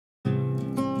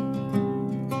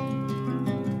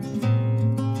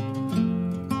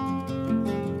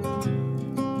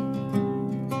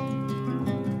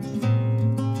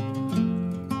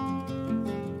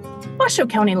Washoe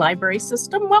County Library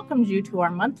System welcomes you to our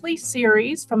monthly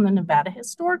series from the Nevada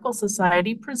Historical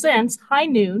Society presents High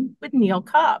Noon with Neil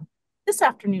Cobb. This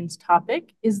afternoon's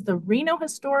topic is the Reno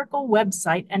Historical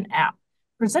website and app,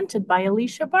 presented by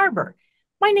Alicia Barber.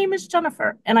 My name is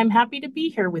Jennifer, and I'm happy to be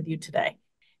here with you today.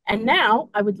 And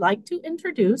now I would like to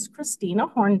introduce Christina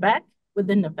Hornbeck with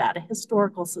the Nevada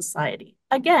Historical Society.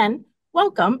 Again,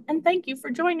 welcome and thank you for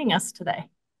joining us today.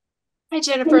 Hi,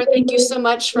 Jennifer. Thank you so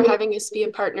much for having us be a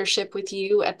partnership with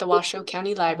you at the Washoe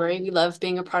County Library. We love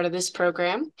being a part of this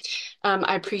program.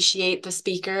 I appreciate the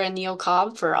speaker and Neil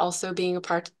Cobb for also being a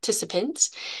participant.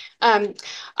 I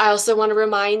also want to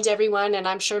remind everyone, and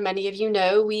I'm sure many of you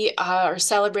know, we are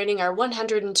celebrating our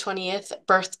 120th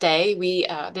birthday.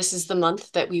 This is the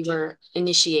month that we were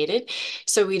initiated.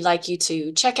 So we'd like you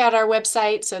to check out our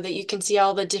website so that you can see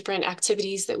all the different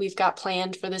activities that we've got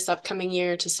planned for this upcoming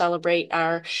year to celebrate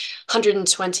our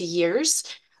 120 years.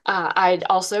 I'd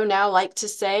also now like to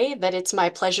say that it's my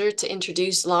pleasure to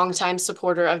introduce longtime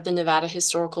supporter of the Nevada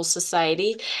Historical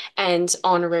Society and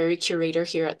honorary curator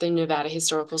here at the Nevada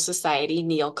Historical Society,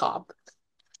 Neil Cobb.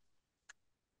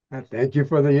 Thank you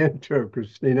for the intro,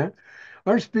 Christina.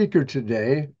 Our speaker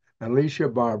today, Alicia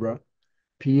Barber,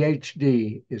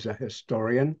 PhD, is a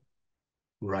historian,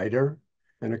 writer,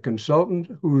 and a consultant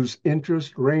whose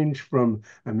interests range from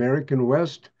American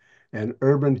West and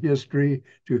urban history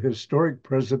to historic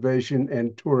preservation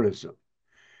and tourism.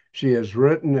 She has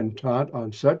written and taught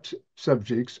on such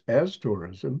subjects as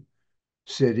tourism,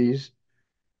 cities,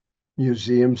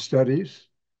 museum studies,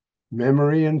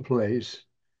 memory and place,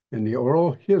 and the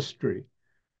oral history.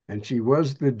 And she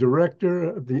was the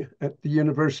director at the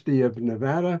University of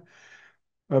Nevada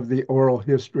of the oral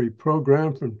history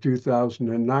program from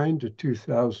 2009 to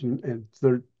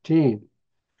 2013,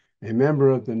 a member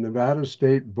of the Nevada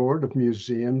State Board of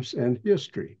Museums and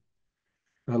History.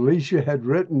 Alicia had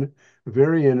written a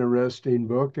very interesting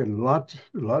book and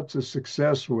lots of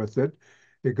success with it.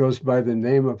 It goes by the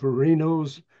name of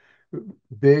Reno's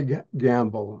Big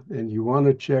Gamble, and you want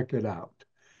to check it out.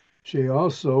 She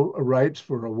also writes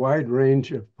for a wide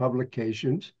range of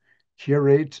publications,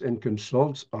 curates and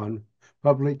consults on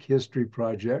public history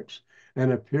projects,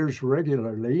 and appears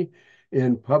regularly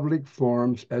in public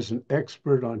forums as an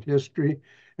expert on history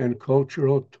and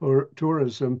cultural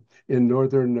tourism in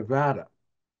Northern Nevada.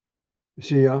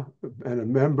 She and a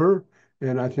member,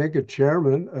 and I think a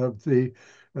chairman of the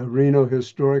Reno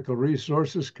Historical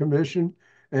Resources Commission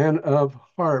and of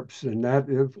HARPS, and that,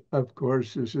 of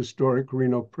course, is Historic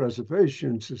Reno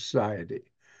Preservation Society.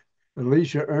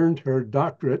 Alicia earned her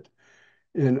doctorate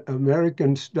in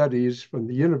American Studies from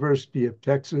the University of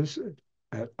Texas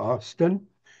at Austin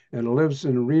and lives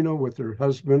in Reno with her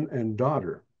husband and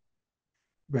daughter,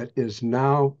 but is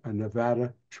now a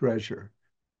Nevada treasure.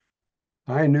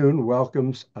 High Noon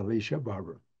welcomes Alicia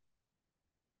Barber.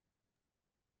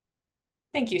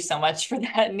 Thank you so much for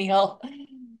that, Neil.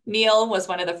 Neil was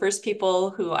one of the first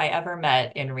people who I ever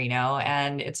met in Reno,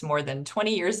 and it's more than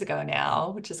 20 years ago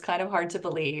now, which is kind of hard to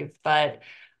believe, but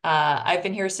I've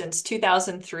been here since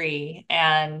 2003,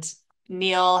 and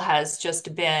Neil has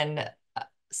just been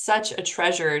such a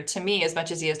treasure to me as much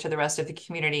as he is to the rest of the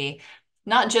community,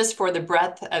 not just for the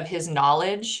breadth of his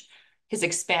knowledge, his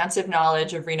expansive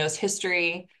knowledge of Reno's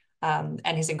history, and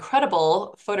his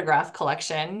incredible photograph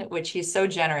collection, which he's so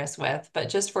generous with, but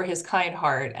just for his kind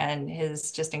heart and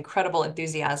his just incredible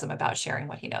enthusiasm about sharing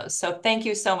what he knows. So thank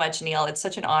you so much, Neil. It's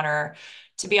such an honor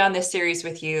to be on this series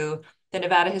with you. The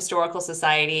Nevada Historical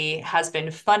Society has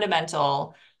been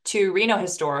fundamental to Reno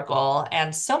Historical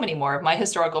and so many more of my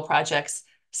historical projects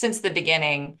since the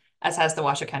beginning, as has the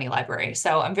Washoe County Library.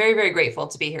 So I'm very, very grateful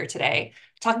to be here today,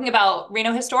 talking about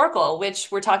Reno Historical,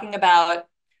 which we're talking about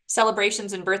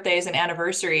celebrations and birthdays and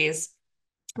anniversaries.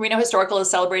 Reno Historical is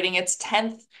celebrating its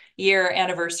 10th year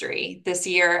anniversary this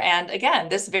year. And again,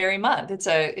 this very month, it's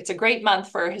a great month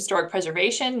for historic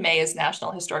preservation. May is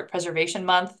National Historic Preservation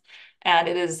Month, and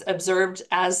it is observed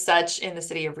as such in the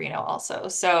city of Reno also.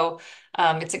 So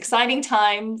it's an exciting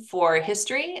time for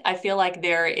history. I feel like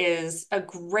there is a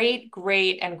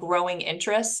great and growing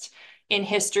interest in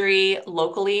history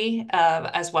locally,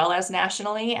 as well as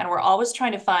nationally. And we're always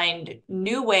trying to find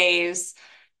new ways,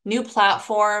 new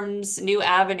platforms, new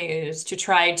avenues to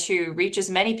try to reach as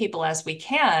many people as we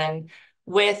can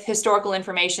with historical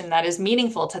information that is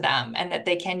meaningful to them and that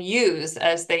they can use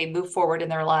as they move forward in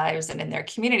their lives and in their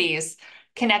communities,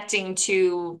 connecting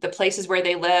to the places where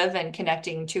they live and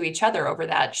connecting to each other over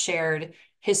that shared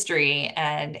history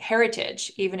and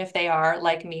heritage, even if they are,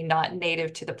 like me, not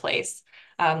native to the place.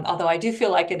 Although I do feel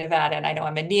like a Nevadan, I know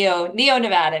I'm a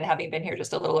neo-Nevadan, having been here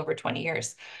just a little over 20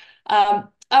 years.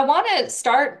 I want to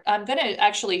start, I'm going to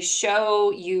actually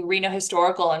show you Reno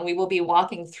Historical, and we will be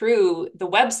walking through the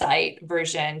website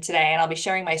version today, and I'll be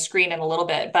sharing my screen in a little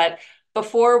bit. But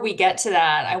before we get to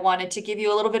that, I wanted to give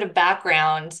you a little bit of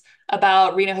background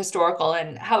about Reno Historical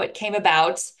and how it came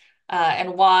about,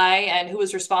 and why, and who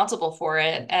was responsible for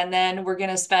it. And then we're going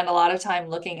to spend a lot of time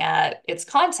looking at its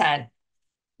content,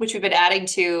 which we've been adding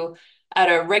to at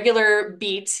a regular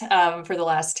beat for the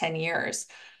last 10 years.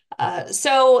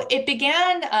 So it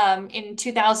began in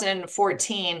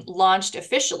 2014, launched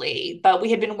officially, but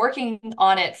we had been working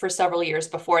on it for several years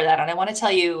before that. And I want to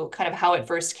tell you kind of how it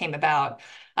first came about.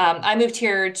 I moved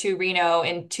here to Reno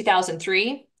in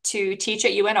 2003 to teach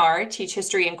at UNR, teach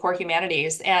history and core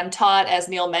humanities, and taught, as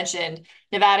Neil mentioned,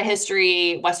 Nevada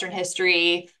history, Western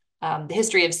history, the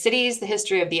history of cities, the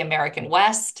history of the American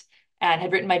West, and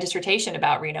had written my dissertation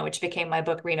about Reno, which became my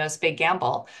book, Reno's Big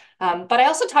Gamble. But I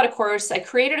also taught a course, I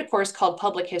created a course called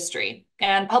Public History.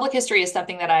 And public history is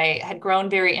something that I had grown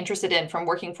very interested in from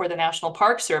working for the National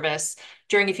Park Service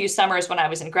during a few summers when I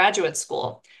was in graduate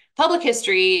school. Public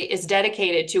history is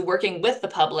dedicated to working with the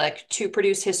public to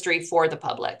produce history for the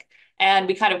public. And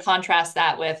we kind of contrast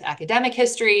that with academic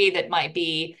history that might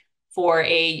be for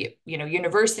a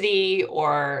university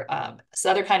or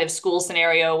some other kind of school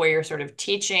scenario where you're sort of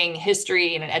teaching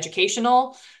history in an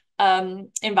educational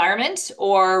environment,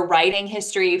 or writing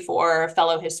history for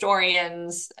fellow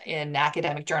historians in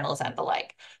academic journals and the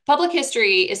like. Public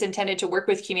history is intended to work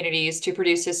with communities to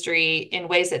produce history in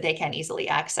ways that they can easily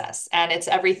access. And it's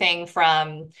everything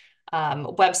from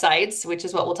websites, which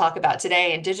is what we'll talk about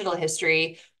today, and digital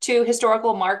history, to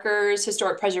historical markers,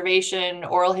 historic preservation,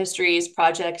 oral histories,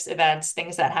 projects, events,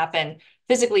 things that happen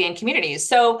physically in communities.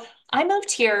 So I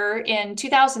moved here in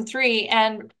 2003,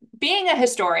 and being a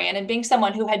historian and being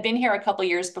someone who had been here a couple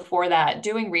years before that,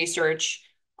 doing research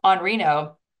on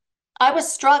Reno, I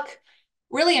was struck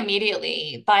really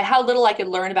immediately by how little I could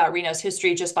learn about Reno's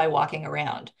history just by walking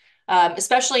around.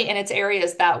 Especially in its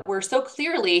areas that were so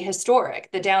clearly historic,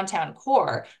 the downtown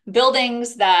core.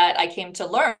 Buildings that I came to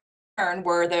learn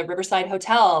were the Riverside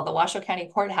Hotel, the Washoe County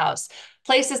Courthouse,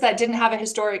 places that didn't have a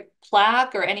historic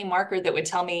plaque or any marker that would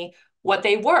tell me what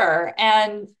they were.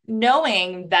 And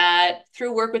knowing that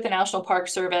through work with the National Park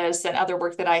Service and other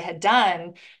work that I had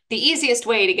done, the easiest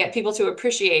way to get people to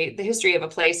appreciate the history of a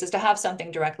place is to have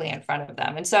something directly in front of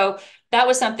them. And so that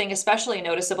was something especially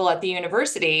noticeable at the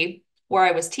university where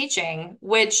I was teaching,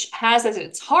 which has as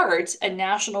its heart a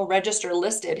National Register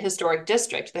listed historic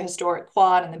district, the historic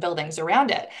quad and the buildings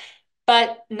around it.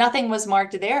 But nothing was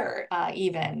marked there,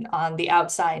 even on the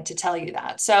outside, to tell you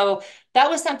that. So that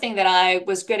was something that I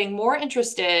was getting more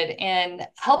interested in,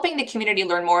 helping the community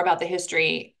learn more about the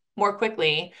history more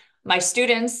quickly. My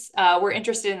students were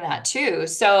interested in that too.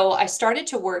 So I started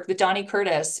to work with Donnie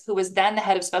Curtis, who was then the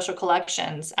head of special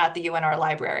collections at the UNR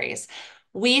libraries.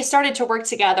 We started to work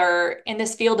together in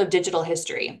this field of digital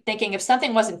history, thinking if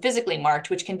something wasn't physically marked,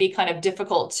 which can be kind of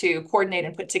difficult to coordinate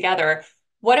and put together,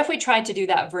 what if we tried to do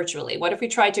that virtually? What if we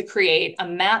tried to create a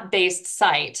map-based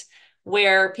site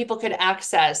where people could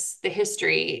access the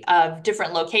history of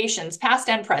different locations, past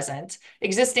and present,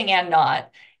 existing and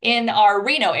not, in our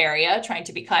Reno area, trying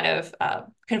to be kind of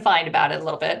confined about it a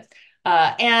little bit,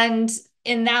 and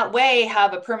in that way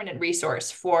have a permanent resource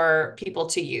for people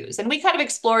to use. And we kind of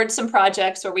explored some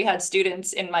projects where we had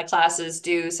students in my classes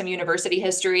do some university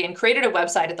history and created a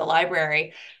website at the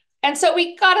library. And so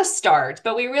we got a start,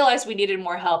 but we realized we needed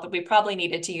more help, and we probably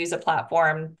needed to use a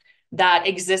platform that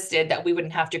existed that we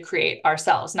wouldn't have to create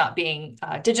ourselves, not being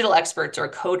digital experts or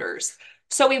coders.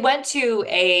 So we went to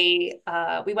a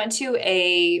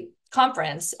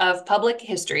conference of public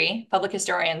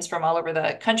historians from all over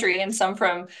the country and some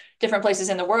from different places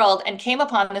in the world, and came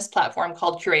upon this platform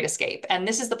called Curate Escape. And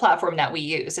this is the platform that we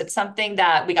use. It's something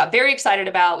that we got very excited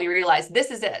about. We realized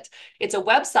this is it. It's a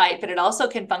website, but it also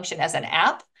can function as an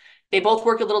app. They both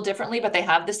work a little differently, but they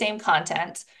have the same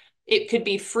content. It could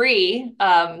be free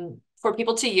for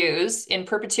people to use in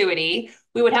perpetuity.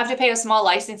 We would have to pay a small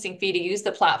licensing fee to use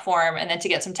the platform and then to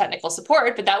get some technical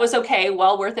support, but that was okay,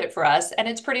 well worth it for us. And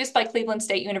it's produced by Cleveland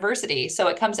State University, so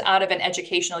it comes out of an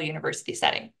educational university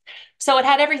setting. So it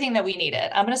had everything that we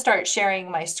needed. I'm going to start sharing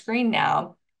my screen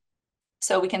now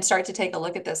so we can start to take a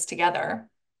look at this together.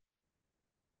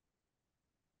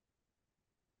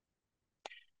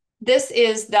 This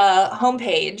is the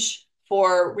homepage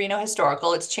for Reno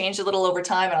Historical. It's changed a little over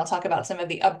time, and I'll talk about some of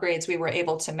the upgrades we were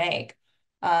able to make.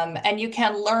 And you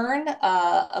can learn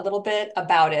a little bit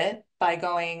about it by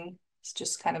going,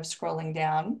 just kind of scrolling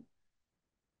down.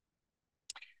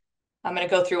 I'm going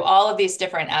to go through all of these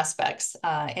different aspects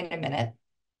in a minute.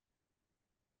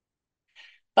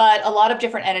 but a lot of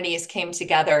different entities came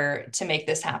together to make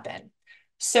this happen.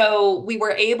 So we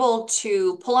were able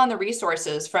to pull on the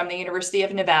resources from the University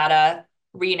of Nevada,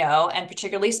 Reno, and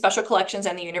particularly special collections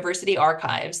and the university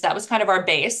archives. That was kind of our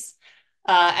base.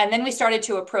 And then we started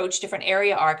to approach different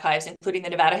area archives, including the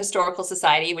Nevada Historical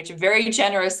Society, which very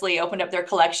generously opened up their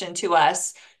collection to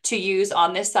us to use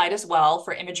on this site as well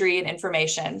for imagery and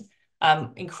information.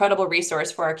 Incredible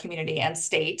resource for our community and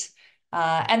state.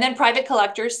 And then private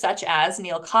collectors such as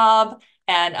Neil Cobb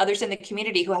and others in the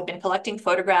community who have been collecting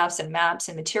photographs and maps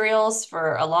and materials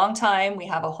for a long time. We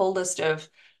have a whole list of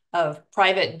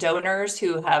private donors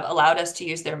who have allowed us to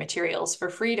use their materials for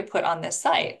free to put on this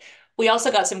site. We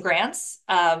also got some grants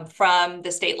from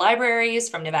the state libraries,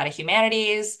 from Nevada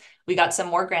Humanities. We got some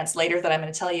more grants later that I'm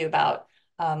going to tell you about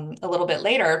a little bit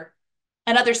later,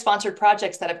 and other sponsored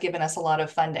projects that have given us a lot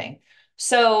of funding.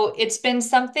 So it's been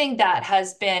something that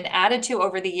has been added to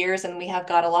over the years, and we have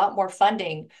got a lot more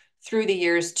funding through the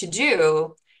years to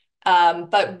do.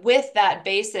 But with that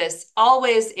basis,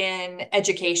 always in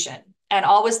education and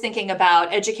always thinking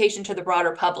about education to the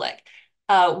broader public.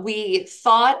 We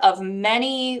thought of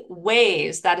many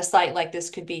ways that a site like this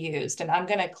could be used. And I'm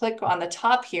going to click on the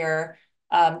top here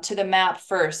to the map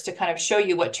first to kind of show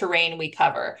you what terrain we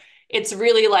cover. It's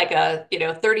really like a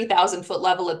 30,000 foot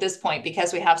level at this point,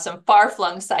 because we have some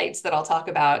far-flung sites that I'll talk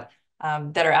about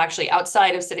that are actually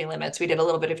outside of city limits. We did a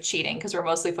little bit of cheating because we're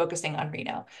mostly focusing on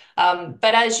Reno.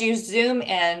 But as you zoom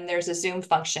in, there's a zoom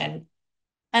function,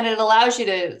 and it allows you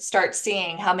to start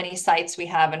seeing how many sites we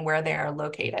have and where they are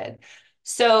located.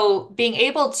 So being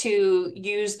able to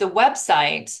use the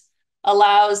website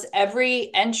allows every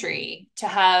entry to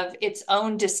have its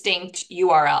own distinct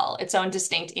URL, its own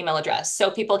distinct email address.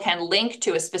 So people can link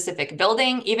to a specific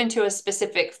building, even to a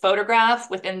specific photograph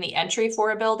within the entry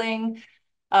for a building.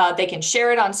 They can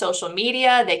share it on social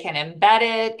media. They can embed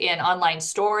it in online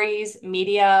stories.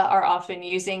 Media are often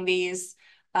using these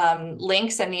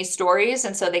links and these stories,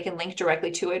 and so they can link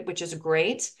directly to it, which is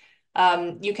great.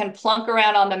 You can plunk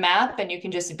around on the map, and you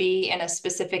can just be in a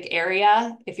specific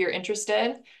area if you're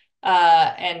interested,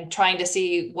 and trying to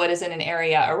see what is in an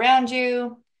area around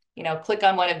you. Click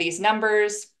on one of these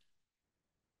numbers.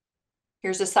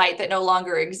 Here's a site that no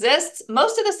longer exists.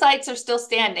 Most of the sites are still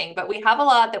standing, but we have a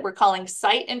lot that we're calling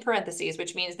site in parentheses,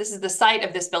 which means this is the site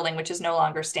of this building, which is no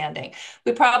longer standing.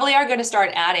 We probably are going to start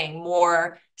adding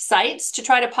more sites to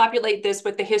try to populate this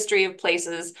with the history of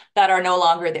places that are no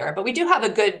longer there. But we do have a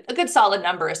good solid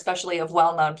number, especially of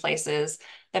well-known places,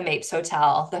 the Mapes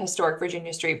Hotel, the historic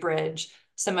Virginia Street Bridge,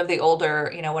 some of the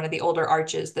older, one of the older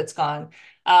arches that's gone.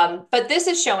 But this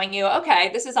is showing you, okay,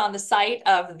 this is on the site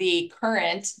of the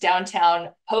current downtown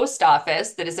post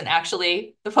office that isn't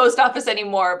actually the post office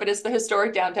anymore, but it's the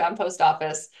historic downtown post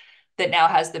office that now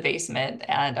has the basement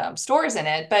and stores in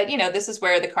it. But, this is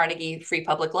where the Carnegie Free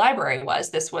Public Library was.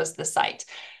 This was the site.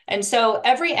 And so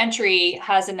every entry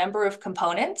has a number of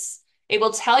components. It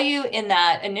will tell you in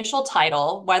that initial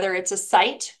title whether it's a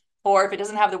site, or if it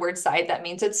doesn't have the word site, that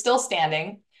means it's still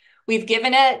standing. We've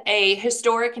given it a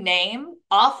historic name.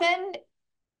 Often,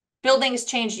 buildings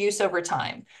change use over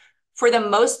time. For the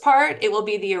most part, it will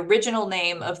be the original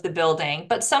name of the building,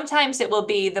 but sometimes it will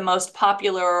be the most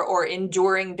popular or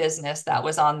enduring business that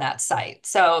was on that site.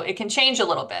 So it can change a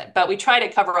little bit, but we try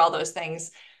to cover all those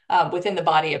things within the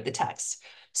body of the text.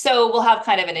 So we'll have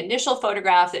kind of an initial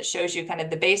photograph that shows you kind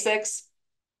of the basics.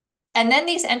 And then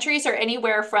these entries are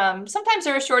anywhere from, sometimes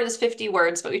they're as short as 50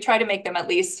 words, but we try to make them at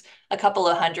least a couple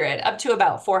of hundred, up to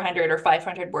about 400 or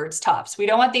 500 words tops. We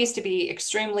don't want these to be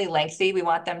extremely lengthy. We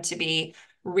want them to be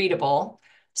readable.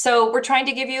 So we're trying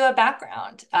to give you a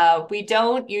background. We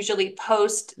don't usually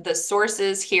post the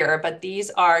sources here, but these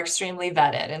are extremely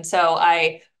vetted. And so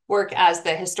I work as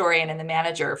the historian and the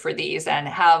manager for these, and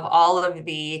have all of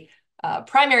the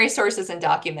primary sources and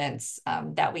documents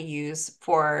that we use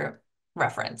for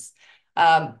reference.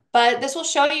 But this will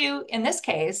show you, in this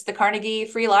case, the Carnegie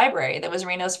Free Library. That was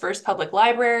Reno's first public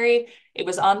library. It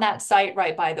was on that site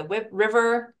right by the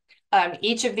river.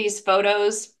 Each of these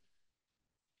photos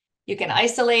you can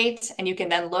isolate, and you can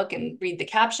then look and read the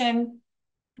caption.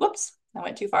 Whoops, I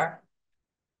went too far.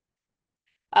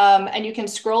 And you can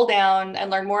scroll down and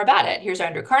learn more about it. Here's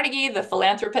Andrew Carnegie, the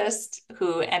philanthropist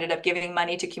who ended up giving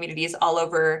money to communities all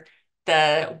over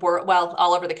the world, well,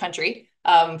 all over the country,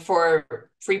 for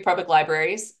free public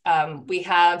libraries. We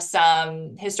have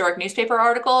some historic newspaper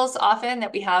articles often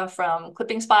that we have from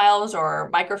clippings files or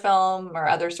microfilm or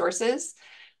other sources.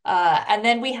 And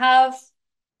then we have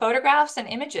photographs and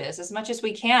images as much as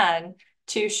we can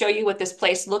to show you what this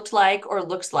place looked like or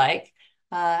looks like.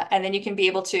 And then you can be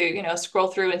able to, scroll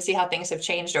through and see how things have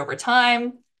changed over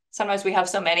time. Sometimes we have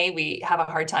so many, we have a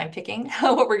hard time picking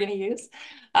what we're going to use.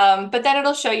 But then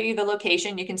it'll show you the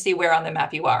location. You can see where on the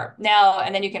map you are now,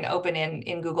 and then you can open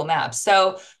in Google Maps.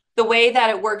 So the way that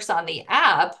it works on the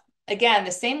app, again,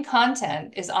 the same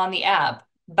content is on the app,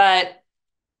 but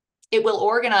it will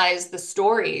organize the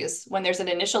stories when there's an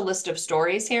initial list of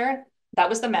stories here. That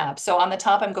was the map. So on the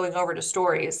top, I'm going over to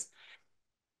stories.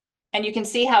 And you can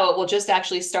see how it will just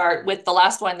actually start with the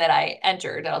last one that I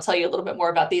entered. And I'll tell you a little bit more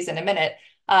about these in a minute.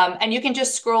 And you can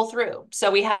just scroll through. So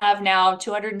we have now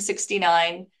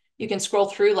 269. You can scroll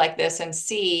through like this and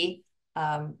see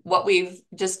what we've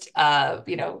just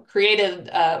created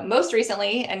most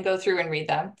recently and go through and read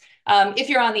them. If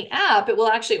you're on the app, it will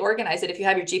actually organize it. If you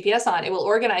have your GPS on, it will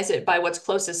organize it by what's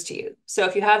closest to you. So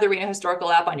if you have the Reno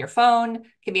Historical app on your phone, it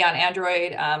can be on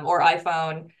Android or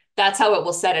iPhone, that's how it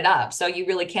will set it up. So you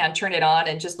really can turn it on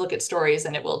and just look at stories,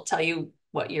 and it will tell you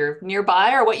what you're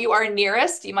nearby or what you are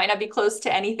nearest. You might not be close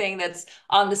to anything that's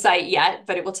on the site yet,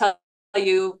 but it will tell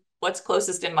you what's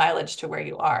closest in mileage to where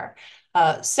you are.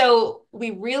 So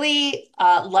we really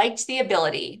liked the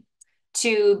ability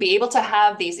to be able to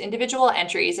have these individual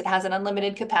entries. It has an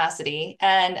unlimited capacity.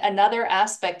 And another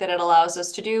aspect that it allows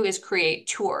us to do is create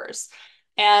tours.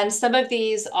 And some of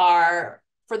these are,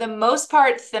 for the most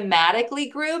part, thematically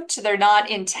grouped. They're not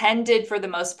intended, for the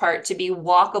most part, to be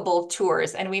walkable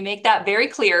tours. And we make that very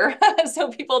clear so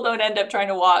people don't end up trying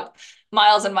to walk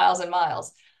miles and miles and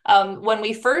miles. When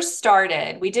we first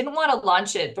started, we didn't want to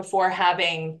launch it before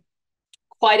having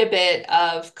quite a bit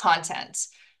of content.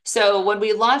 So when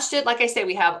we launched it, like I say,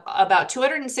 we have about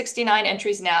 269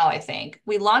 entries now, I think.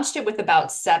 We launched it with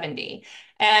about 70.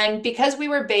 And because we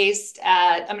were based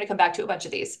at, I'm going to come back to a bunch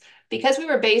of these, because we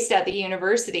were based at the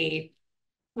university,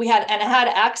 we had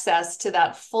access to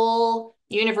that full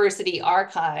university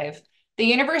archive. The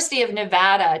University of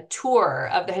Nevada tour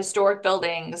of the historic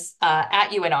buildings at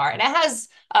UNR, and it has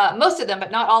most of them,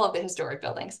 but not all of the historic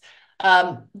buildings.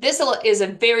 This is a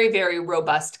very, very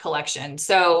robust collection.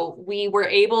 So we were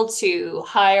able to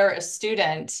hire a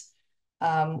student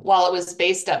while it was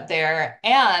based up there,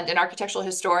 and an architectural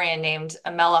historian named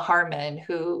Amela Harmon,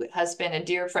 who has been a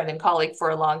dear friend and colleague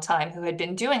for a long time, who had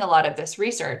been doing a lot of this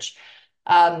research.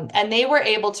 And they were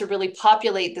able to really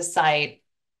populate the site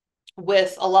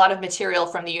with a lot of material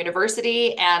from the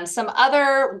university and some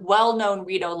other well-known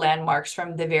Reno landmarks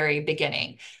from the very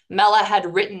beginning. Mela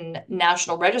had written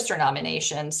National Register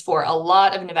nominations for a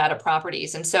lot of Nevada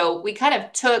properties. And so we kind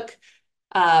of took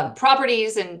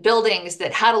properties and buildings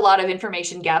that had a lot of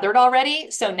information gathered already.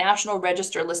 So National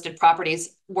Register listed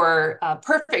properties were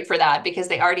perfect for that because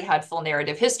they already had full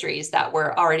narrative histories that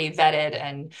were already vetted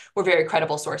and were very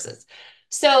credible sources.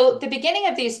 So the beginning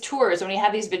of these tours, when we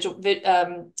have these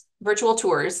virtual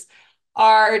tours,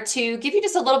 are to give you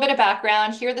just a little bit of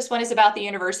background. Here, this one is about the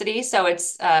university. So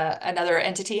it's another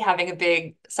entity having a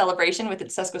big celebration with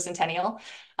its sesquicentennial.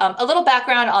 A little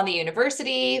background on the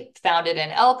university, founded in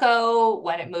Elko,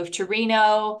 when it moved to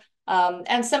Reno,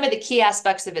 and some of the key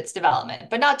aspects of its development,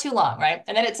 but not too long, right?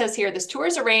 And then it says here, this tour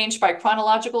is arranged by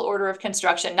chronological order of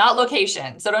construction, not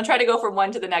location. So don't try to go from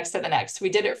one to the next to the next. We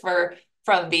did it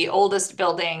from the oldest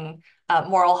building,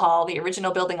 Morrill Hall, the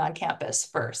original building on campus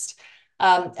first.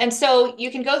 And so you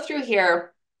can go through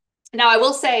here. Now, I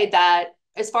will say that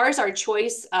as far as our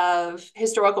choice of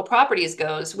historical properties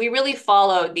goes, we really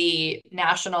follow the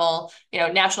National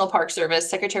Park Service,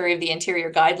 Secretary of the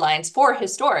Interior guidelines for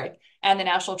historic, and the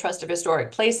National Trust of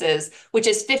Historic Places, which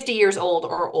is 50 years old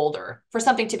or older for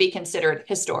something to be considered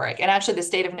historic. And actually the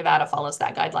state of Nevada follows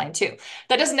that guideline too.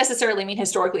 That doesn't necessarily mean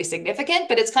historically significant,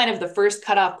 but it's kind of the first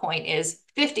cutoff point is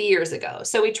 50 years ago.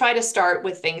 So we try to start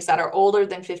with things that are older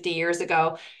than 50 years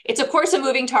ago. It's of course a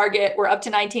moving target. We're up to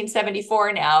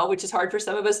 1974 now, which is hard for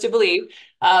some of us to believe.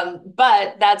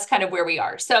 But that's kind of where we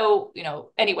are. So,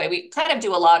 anyway, we kind of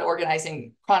do a lot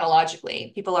organizing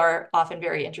chronologically. People are often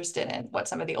very interested in what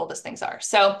some of the oldest things are.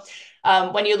 So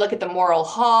when you look at the Morrill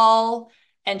Hall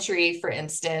entry, for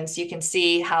instance, you can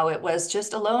see how it was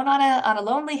just alone on a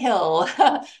lonely hill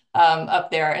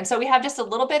up there. And so we have just a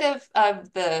little bit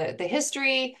of the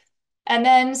history, and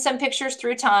then some pictures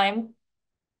through time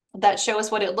that show us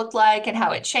what it looked like and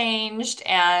how it changed.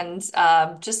 And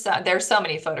there's so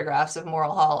many photographs of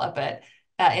Morrill Hall up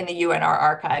in the UNR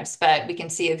archives, but we can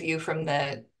see a view from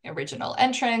the original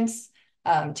entrance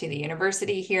to the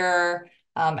university here.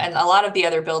 And a lot of the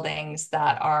other buildings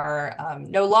that are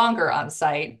no longer on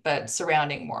site, but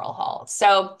surrounding Morrill Hall.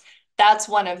 So that's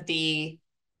one of the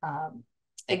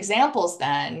examples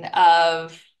then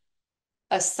of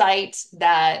a site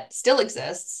that still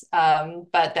exists,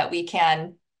 but that we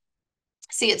can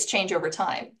see its change over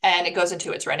time. And it goes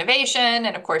into its renovation.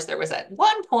 And of course, there was at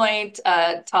one point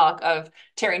talk of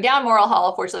tearing down Morrill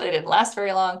Hall. Fortunately, it didn't last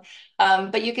very long.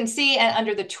 But you can see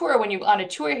under the tour, when you're on a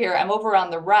tour here, I'm over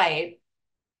on the right,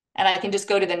 and I can just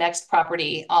go to the next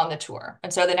property on the tour.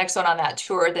 And so the next one on that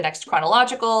tour, the next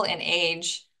chronological in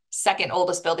age, second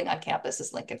oldest building on campus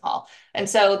is Lincoln Hall. And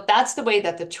so that's the way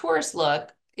that the tours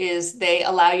look, is they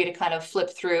allow you to kind of flip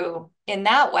through in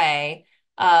that way.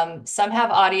 Some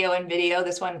have audio and video.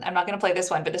 This one, I'm not going to play this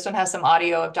one, but this one has some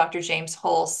audio of Dr. James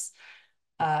Hulse,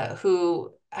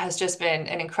 who has just been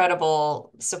an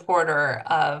incredible supporter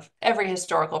of every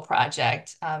historical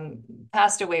project,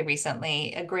 passed away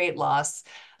recently, a great loss.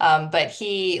 But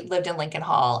he lived in Lincoln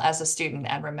Hall as a student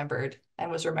and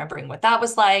was remembering what that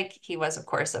was like. He was, of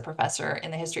course, a professor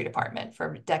in the history department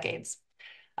for decades.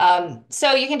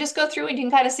 So you can just go through and you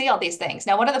can kind of see all these things.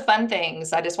 Now, one of the fun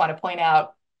things I just want to point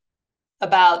out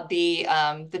about the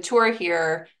tour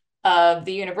here of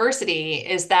the university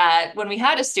is that when we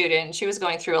had a student, she was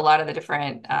going through a lot of the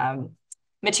different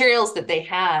materials that they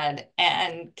had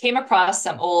and came across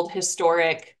some old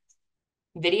historic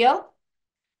video.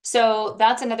 So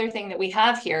that's another thing that we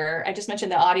have here. I just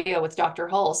mentioned the audio with Dr.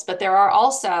 Hulse, but there are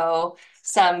also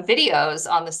some videos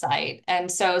on the site.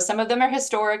 And so some of them are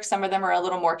historic, some of them are a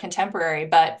little more contemporary.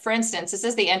 But for instance, this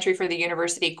is the entry for the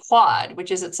university quad, which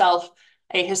is itself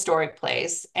a historic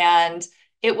place. And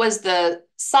it was the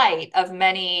site of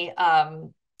many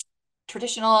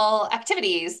traditional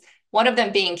activities, one of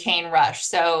them being cane rush.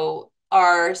 So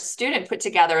our student put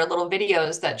together little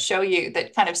videos that show you,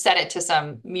 that kind of set it to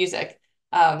some music.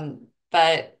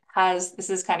 But this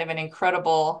is kind of an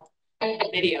incredible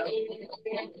video.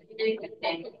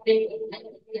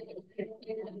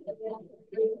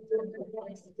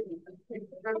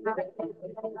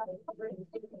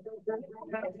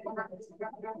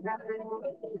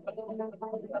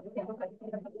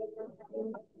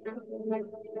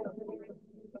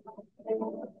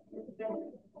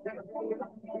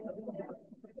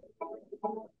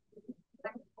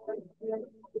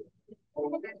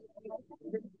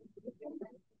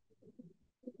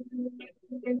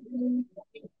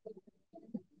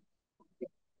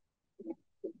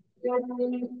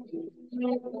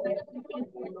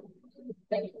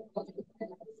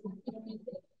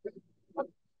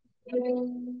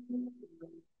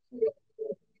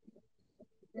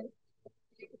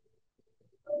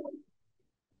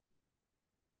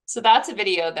 So that's a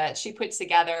video that she put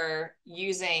together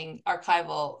using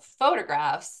archival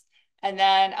photographs. And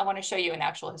then I want to show you an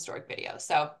actual historic video.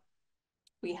 So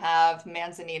we have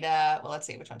Manzanita. Well, let's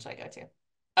see, which one should I go to?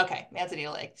 Okay,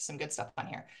 Manzanita Lake, some good stuff on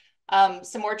here.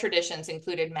 Some more traditions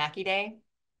included Mackey Day.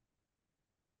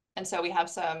 And so we have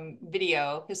some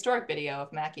video, historic video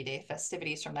of Mackey Day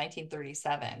festivities from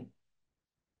 1937.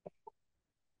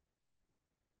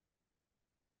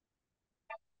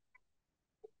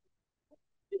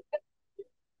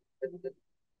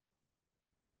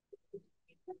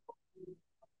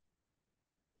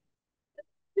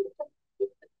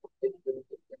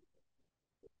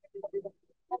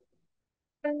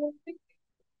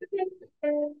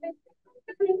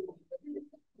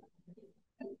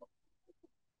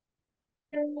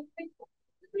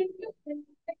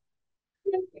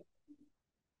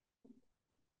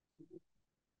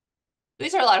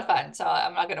 These are a lot of fun, so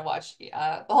I'm not going to watch the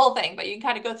whole thing, but you can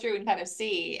kind of go through and kind of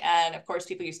see. And of course,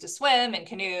 people used to swim and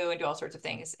canoe and do all sorts of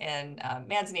things in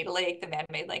Manzanita Lake, the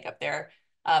man-made lake up there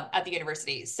at the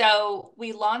university. So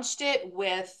we launched it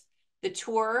with the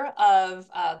tour of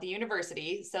the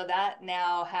university. So that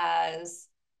now has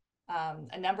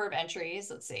a number of entries.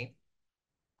 Let's see.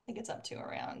 I think it's up to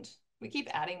around, we keep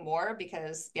adding more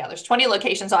because, yeah, there's 20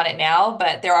 locations on it now,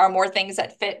 but there are more things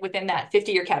that fit within that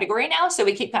 50-year category now. So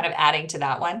we keep kind of adding to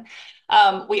that one.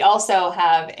 We also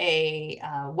have a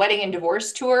wedding and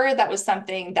divorce tour. That was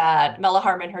something that Mella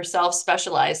Harmon herself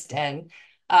specialized in,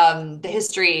 the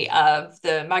history of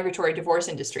the migratory divorce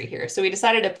industry here. So we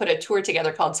decided to put a tour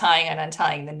together called Tying and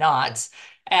Untying the Knot,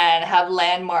 and have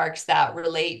landmarks that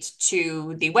relate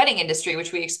to the wedding industry,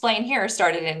 which we explain here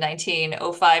started in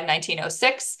 1905,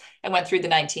 1906, and went through the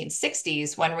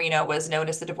 1960s when Reno was known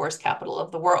as the divorce capital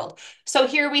of the world. So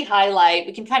here we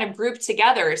can kind of group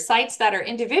together sites that are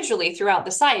individually throughout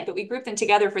the site, but we group them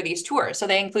together for these tours. So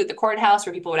they include the courthouse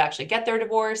where people would actually get their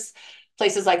divorce,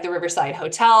 places like the Riverside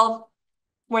Hotel,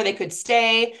 where they could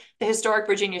stay, the historic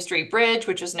Virginia Street Bridge,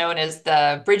 which is known as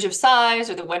the Bridge of Sighs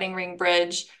or the Wedding Ring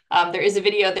Bridge. There is a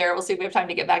video there, we'll see if we have time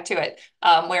to get back to it,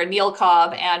 where Neil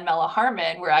Cobb and Mella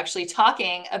Harmon were actually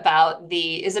talking about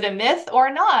the is it a myth or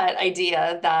not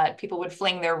idea that people would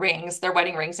fling their rings, their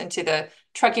wedding rings, into the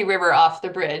Truckee River off the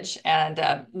bridge.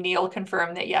 And Neil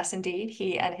confirmed that yes, indeed,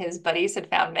 he and his buddies had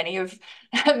found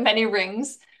many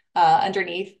rings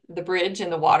underneath the bridge in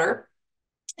the water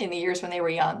in the years when they were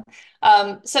young.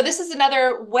 So this is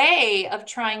another way of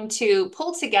trying to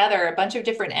pull together a bunch of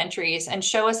different entries and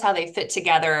show us how they fit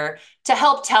together to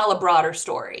help tell a broader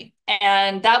story.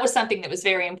 And that was something that was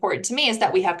very important to me, is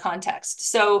that we have context.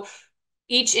 So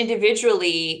each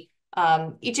individual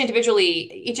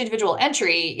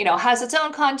entry, you know, has its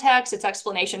own context, its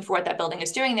explanation for what that building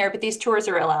is doing there. But these tours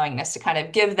are allowing us to kind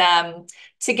of give them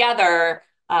together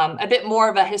a bit more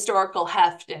of a historical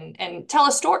heft and tell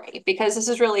a story, because this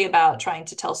is really about trying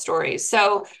to tell stories.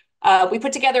 So we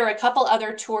put together a couple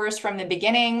other tours from the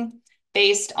beginning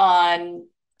based on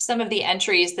some of the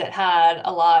entries that had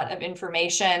a lot of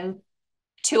information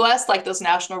to us, like those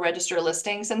National Register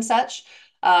listings and such.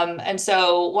 And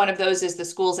so one of those is the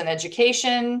schools and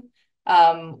education,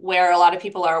 where a lot of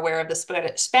people are aware of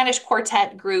the Spanish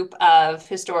Quartet group of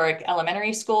historic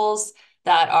elementary schools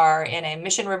that are in a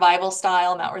mission revival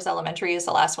style. Mount Rose Elementary is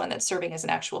the last one that's serving as an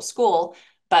actual school,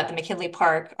 but the McKinley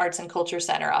Park Arts and Culture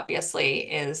Center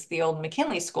obviously is the old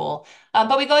McKinley School.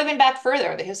 But we go even back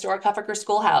further, the historic Huffaker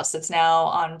Schoolhouse that's now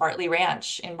on Bartley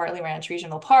Ranch in Bartley Ranch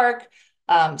Regional Park.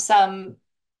 Some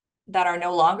that are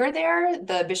no longer there,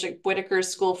 the Bishop Whitaker's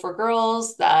School for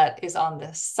Girls that is on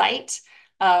the site.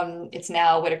 It's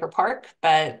now Whitaker Park,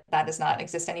 but that does not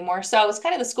exist anymore. So it's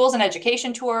kind of the schools and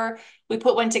education tour. We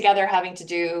put one together having to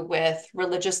do with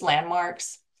religious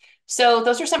landmarks. So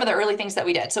those are some of the early things that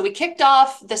we did. So we kicked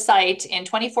off the site in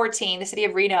 2014. The city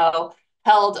of Reno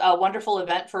held a wonderful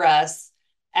event for us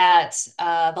at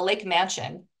the Lake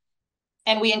Mansion.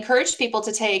 And we encouraged people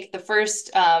to take the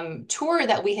first tour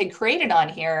that we had created on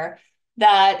here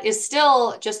that is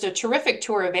still just a terrific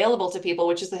tour available to people,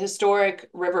 which is the historic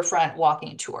riverfront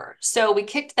walking tour. So we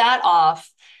kicked that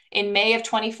off in May of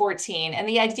 2014. And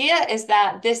the idea is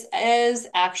that this is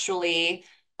actually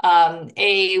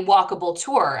a walkable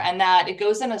tour, and that it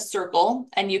goes in a circle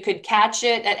and you could catch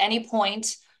it at any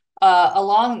point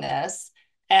along this.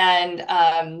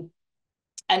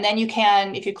 And then you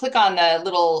can, if you click on the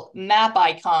little map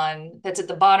icon that's at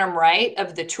the bottom right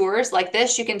of the tours like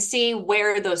this, you can see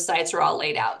where those sites are all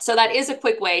laid out. So that is a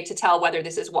quick way to tell whether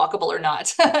this is walkable or not.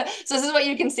 So this is what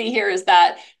you can see here, is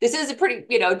that this is a pretty,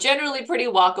 you know, generally pretty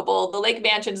walkable. The Lake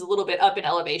Mansion is a little bit up in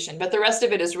elevation, but the rest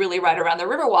of it is really right around the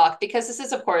Riverwalk, because this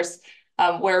is, of course,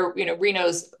 where, you know,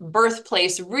 Reno's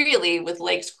birthplace, really, with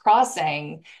Lakes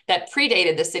Crossing, that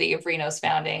predated the city of Reno's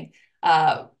founding.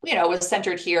 You know, was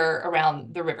centered here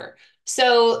around the river.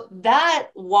 So that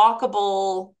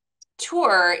walkable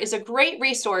tour is a great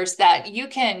resource that you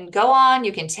can go on,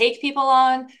 you can take people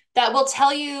on, that will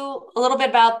tell you a little bit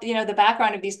about, you know, the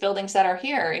background of these buildings that are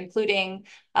here, including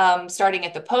starting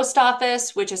at the post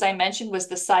office, which, as I mentioned, was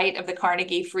the site of the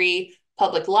Carnegie Free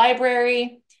Public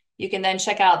Library. You can then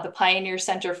check out the Pioneer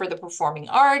Center for the Performing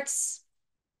Arts.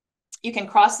 You can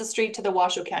cross the street to the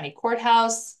Washoe County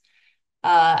Courthouse.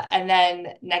 And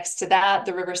then next to that,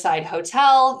 the Riverside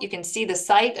Hotel. You can see the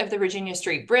site of the Virginia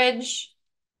Street Bridge.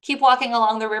 Keep walking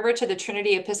along the river to the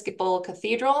Trinity Episcopal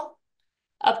Cathedral,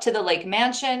 up to the Lake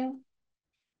Mansion.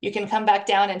 You can come back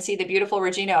down and see the beautiful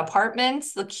Regina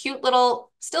Apartments, the cute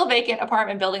little, still vacant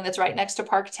apartment building that's right next to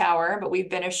Park Tower, but we've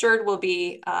been assured will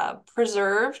be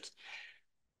preserved.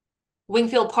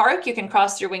 Wingfield Park, you can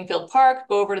cross through Wingfield Park,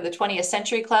 go over to the 20th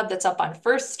Century Club that's up on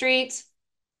First Street.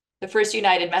 The First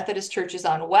United Methodist Church is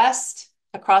on West.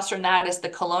 Across from that is the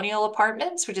Colonial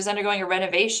Apartments, which is undergoing a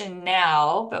renovation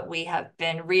now, but we have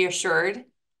been reassured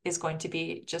is going to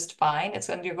be just fine. It's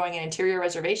undergoing an interior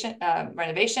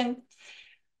renovation.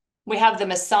 We have the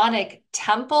Masonic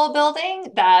Temple building.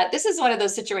 That this is one of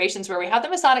those situations where we have the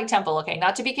Masonic Temple, okay,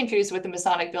 not to be confused with the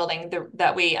Masonic building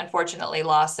that we unfortunately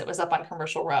lost that was up on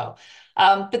Commercial Row.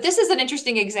 But this is an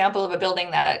interesting example of a building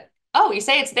that, oh, you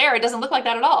say it's there, it doesn't look like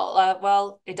that at all.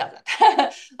 Well, it doesn't.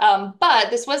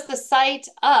 But this was the site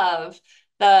of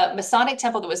the Masonic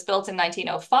Temple that was built in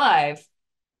 1905.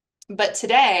 But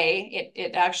today,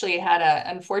 it actually had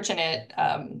an unfortunate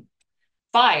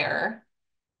fire.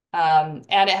 And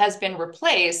it has been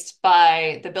replaced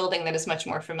by the building that is much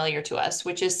more familiar to us,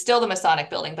 which is still the Masonic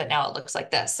building, but now it looks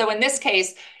like this. So in this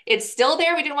case, it's still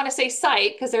there. We didn't want to say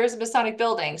site because there is a Masonic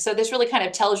building. So this really kind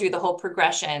of tells you the whole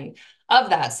progression of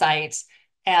that site.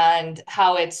 and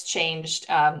how it's changed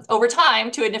over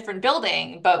time to a different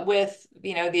building, but with,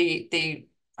 you know, the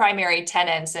primary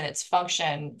tenants and its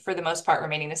function for the most part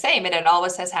remaining the same. And it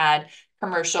always has had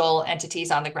commercial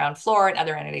entities on the ground floor and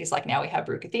other entities, like now we have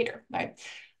Bruca Theater, right?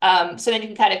 So then you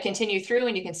can kind of continue through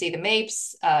and you can see the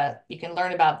Mapes. You can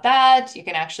learn about that. You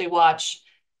can actually watch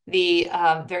the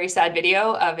very sad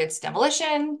video of its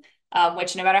demolition,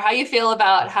 which no matter how you feel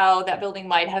about how that building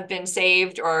might have been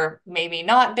saved or maybe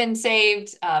not been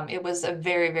saved, it was a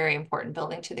very, very important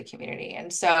building to the community.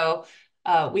 And so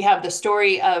we have the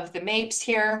story of the Mapes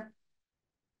here.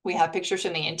 We have pictures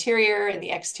from the interior and the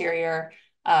exterior,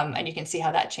 and you can see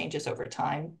how that changes over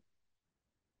time.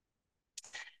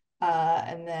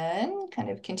 And then kind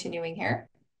of continuing here,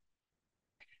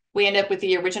 we end up with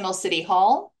the original City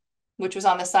Hall, which was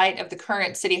on the site of the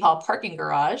current City Hall parking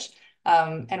garage.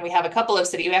 And we have a couple of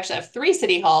we actually have 3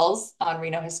 city halls on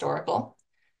Reno Historical.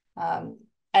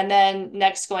 And then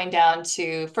next going down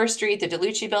to First Street, the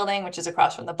DeLucci building, which is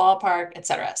across from the ballpark, et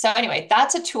cetera. So anyway,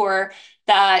 that's a tour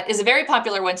that is a very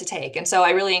popular one to take. And so I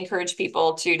really encourage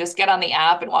people to just get on the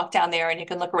app and walk down there, and you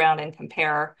can look around and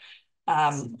compare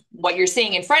what you're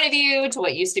seeing in front of you to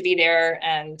what used to be there,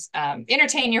 and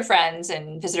entertain your friends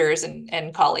and visitors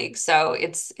and colleagues. So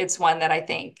it's one that I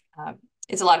think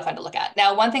is a lot of fun to look at.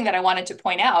 Now, one thing that I wanted to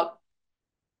point out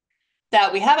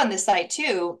that we have on this site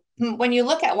too, when you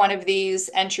look at one of these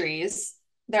entries,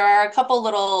 there are a couple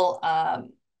little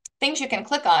things you can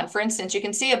click on. For instance, you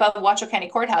can see above Washoe County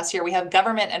Courthouse here, we have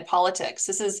government and politics.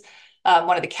 This is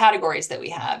one of the categories that we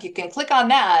have. You can click on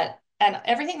that, and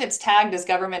everything that's tagged as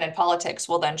government and politics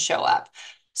will then show up.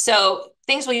 So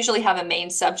things will usually have a main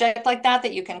subject like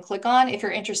that you can click on if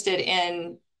you're interested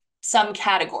in some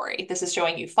category. This is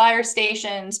showing you fire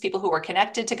stations, people who are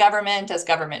connected to government as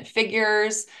government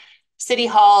figures, city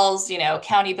halls, you know,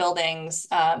 county buildings,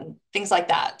 things like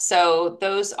that. So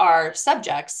those are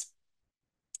subjects.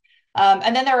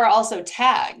 And then there are also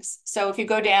tags. So if you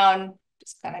go down,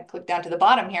 just kind of click down to the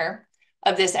bottom here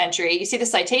of this entry, you see the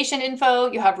citation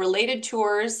info, you have related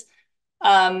tours,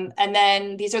 and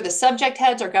then these are the subject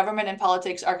heads, or government and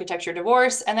politics, architecture,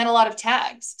 divorce, and then a lot of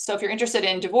tags. So if you're interested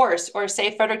in divorce, or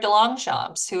say Frederick de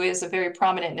Longchamps, who is a very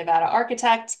prominent Nevada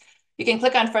architect, you can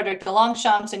click on Frederick de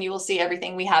Longchamps and you will see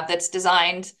everything we have that's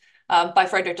designed by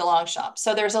Frederick de Longchamps.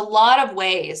 So there's a lot of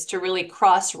ways to really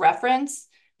cross-reference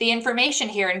the information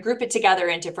here and group it together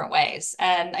in different ways.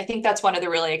 And I think that's one of the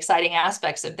really exciting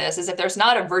aspects of this, is if there's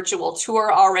not a virtual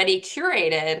tour already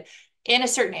curated in a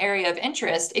certain area of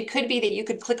interest, it could be that you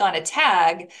could click on a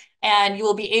tag and you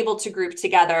will be able to group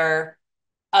together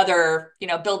other, you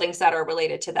know, buildings that are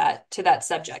related to that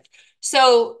subject.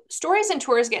 So stories and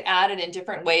tours get added in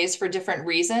different ways for different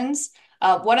reasons.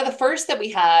 One of the first that we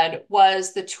had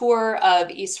was the tour of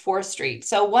East 4th Street.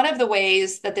 So one of the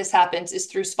ways that this happens is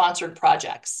through sponsored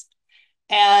projects.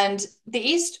 And the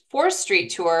East 4th Street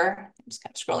tour, I'm just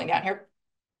kind of scrolling down here.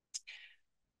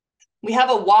 We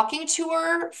have a walking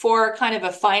tour for kind of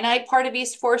a finite part of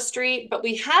East 4th Street, but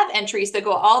we have entries that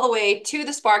go all the way to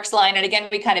the Sparks line. And again,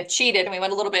 we kind of cheated and we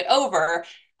went a little bit over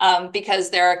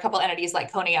because there are a couple entities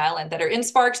like Coney Island that are in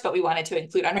Sparks, but we wanted to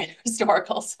include on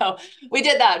historical. So we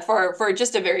did that for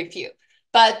just a very few.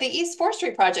 But the East 4th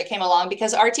Street project came along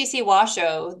because RTC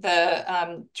Washoe,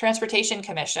 the Transportation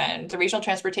Commission, the Regional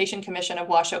Transportation Commission of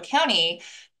Washoe County,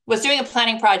 was doing a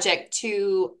planning project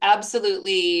to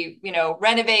absolutely, you know,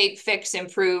 renovate, fix,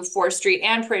 improve 4th Street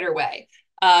and Prater Way,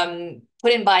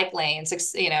 put in bike lanes,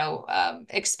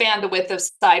 expand the width of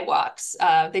sidewalks.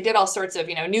 They did all sorts of,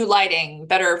 you know, new lighting,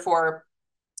 better for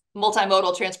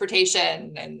multimodal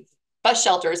transportation and bus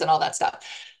shelters and all that stuff.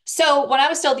 So when I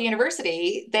was still at the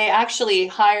university, they actually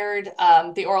hired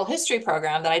the oral history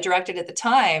program that I directed at the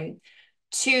time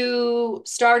to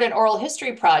start an oral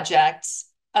history project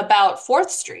about 4th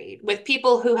Street with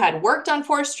people who had worked on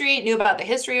 4th Street, knew about the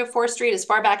history of 4th Street as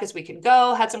far back as we could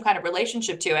go, had some kind of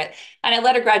relationship to it. And I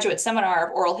led a graduate seminar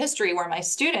of oral history where my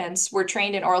students were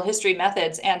trained in oral history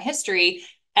methods and history,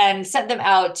 and sent them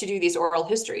out to do these oral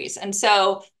histories. And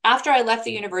so after I left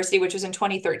the university, which was in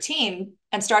 2013,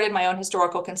 and started my own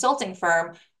historical consulting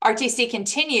firm, RTC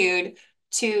continued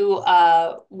to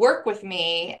work with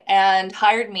me and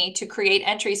hired me to create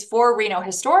entries for Reno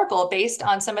Historical based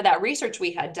on some of that research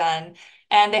we had done.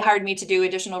 And they hired me to do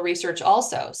additional research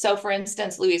also. So for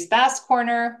instance, Louise Bass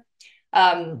Corner,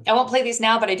 I won't play these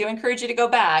now, but I do encourage you to go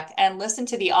back and listen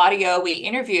to the audio. We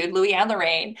interviewed Louis and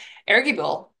Lorraine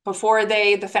Ergibel before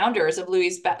the founders of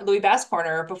Louis Bass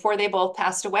Corner, before they both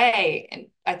passed away. And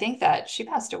I think that she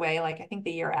passed away, like, I think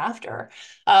the year after.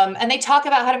 And they talk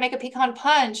about how to make a pecan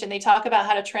punch, and they talk about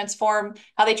how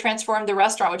they transformed the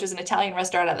restaurant, which was an Italian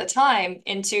restaurant at the time,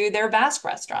 into their Basque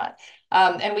restaurant.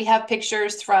 And we have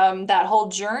pictures from that whole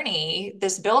journey.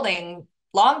 This building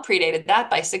long predated that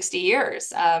by 60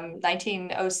 years,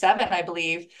 1907, I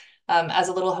believe, as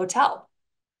a little hotel.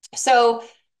 So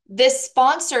this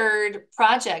sponsored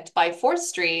project by 4th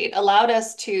Street allowed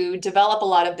us to develop a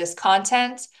lot of this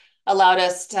content,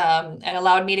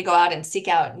 allowed me to go out and seek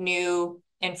out new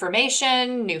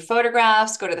information, new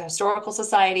photographs, go to the Historical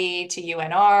Society, to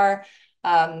UNR,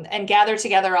 and gather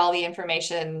together all the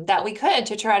information that we could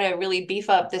to try to really beef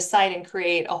up this site and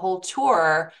create a whole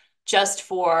tour just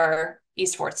for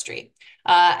East 4th Street.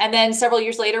 And then several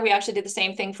years later, we actually did the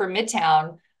same thing for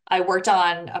Midtown. I worked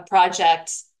on a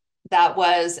project that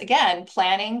was, again,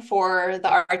 planning for the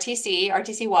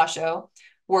RTC Washoe,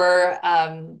 were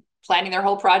planning their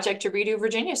whole project to redo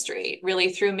Virginia Street, really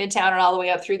through Midtown and all the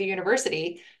way up through the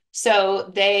university. So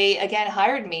they, again,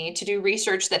 hired me to do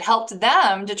research that helped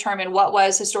them determine what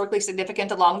was historically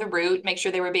significant along the route, make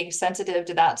sure they were being sensitive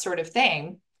to that sort of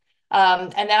thing.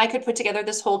 And then I could put together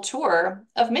this whole tour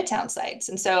of Midtown sites.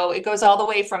 And so it goes all the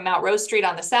way from Mount Rose Street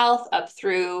on the south up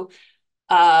through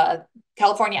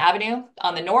California Avenue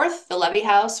on the north, the Levy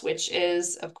House, which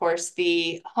is, of course,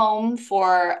 the home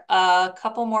for a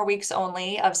couple more weeks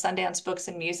only of Sundance Books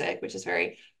and Music, which is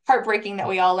very heartbreaking that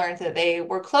we all learned that they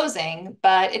were closing,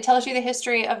 but it tells you the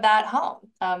history of that home,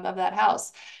 of that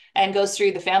house, and goes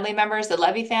through the family members, the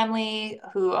Levy family,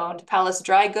 who owned Palace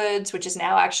Dry Goods, which is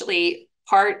now actually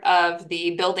part of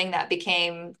the building that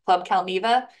became Club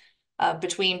Calneva,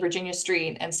 between Virginia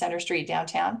Street and Center Street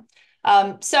downtown.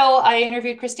 So I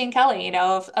interviewed Christine Kelly,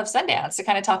 of Sundance, to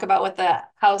kind of talk about what the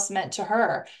house meant to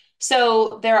her.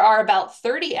 So there are about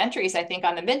 30 entries, I think,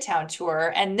 on the Midtown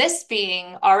tour, and this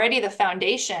being already the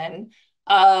foundation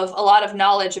of a lot of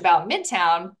knowledge about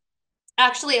Midtown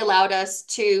actually allowed us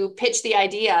to pitch the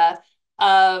idea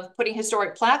of putting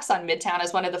historic plaques on Midtown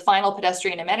as one of the final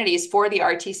pedestrian amenities for the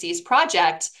RTC's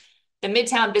project. The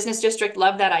Midtown Business District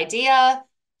loved that idea.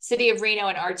 City of Reno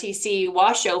and RTC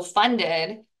Washoe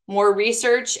funded more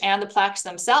research and the plaques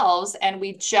themselves. And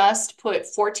we just put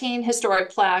 14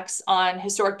 historic plaques on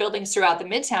historic buildings throughout the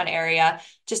Midtown area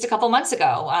just a couple months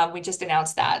ago. We just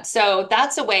announced that. So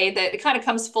that's a way that it kind of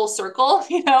comes full circle,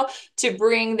 to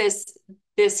bring this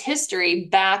history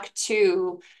back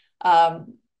to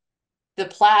the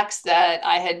plaques that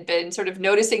I had been sort of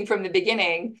noticing from the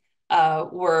beginning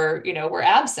were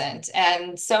absent.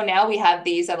 And so now we have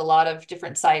these at a lot of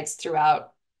different sites throughout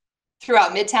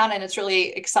Midtown, and it's really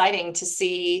exciting to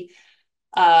see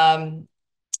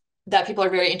that people are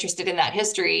very interested in that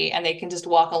history, and they can just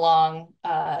walk along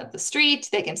the street.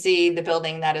 They can see the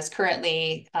building that is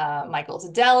currently Michael's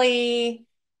Deli,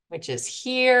 which is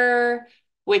here,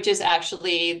 which is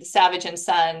actually the Savage and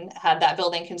Son had that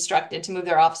building constructed to move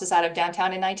their offices out of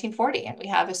downtown in 1940, and we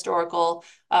have historical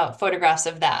photographs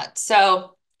of that.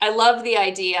 So I love the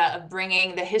idea of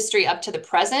bringing the history up to the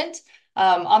present.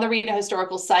 On the Reno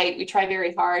Historical site, we try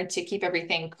very hard to keep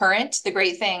everything current. The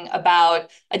great thing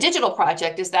about a digital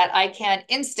project is that I can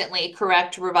instantly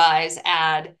correct, revise,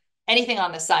 add anything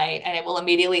on the site, and it will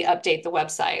immediately update the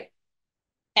website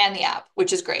and the app,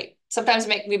 which is great. Sometimes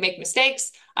we make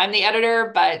mistakes. I'm the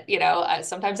editor, but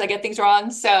sometimes I get things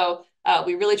wrong. So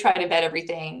we really try to vet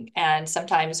everything, and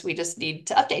sometimes we just need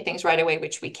to update things right away,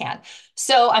 which we can.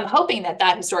 So I'm hoping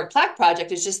that historic plaque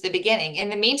project is just the beginning. In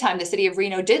the meantime, the city of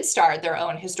Reno did start their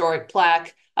own historic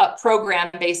plaque program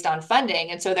based on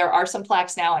funding. And so there are some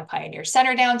plaques now in Pioneer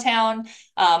Center downtown,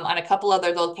 on a couple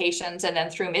other locations, and then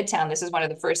through Midtown. This is one of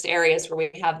the first areas where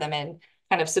we have them in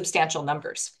kind of substantial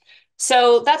numbers.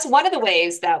 So that's one of the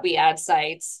ways that we add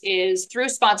sites, is through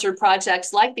sponsored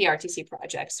projects like the RTC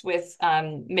projects with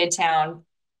Midtown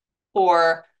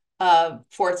or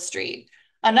 4th Street.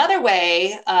 Another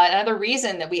way, another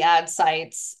reason that we add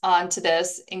sites onto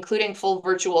this, including full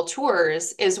virtual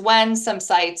tours, is when some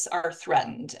sites are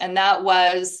threatened. And that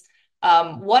was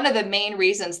one of the main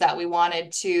reasons that we were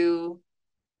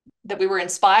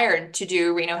inspired to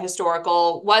do Reno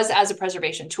Historical, was as a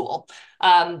preservation tool.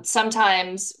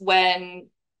 Sometimes when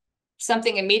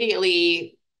something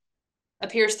immediately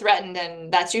appears threatened,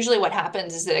 and that's usually what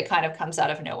happens, is that it kind of comes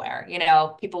out of nowhere.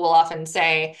 People will often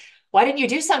say, why didn't you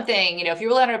do something? If you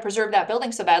really wanted to preserve that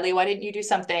building so badly, why didn't you do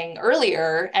something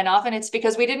earlier? And often it's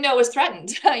because we didn't know it was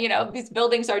threatened. These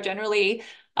buildings are generally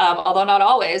although not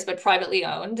always, but privately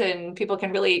owned, and people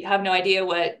can really have no idea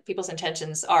what people's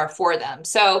intentions are for them.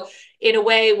 So in a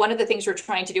way, one of the things we're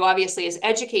trying to do, obviously, is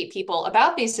educate people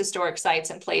about these historic sites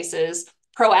and places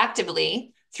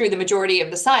proactively through the majority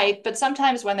of the site. But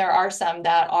sometimes when there are some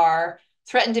that are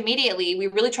threatened immediately, we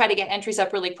really try to get entries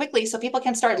up really quickly so people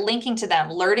can start linking to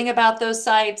them, learning about those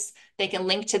sites. They can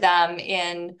link to them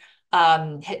in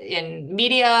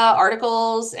media,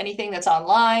 articles, anything that's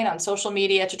online, on social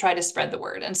media, to try to spread the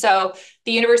word. And so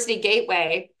the University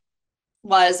Gateway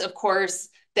was, of course,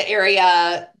 the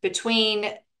area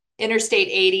between Interstate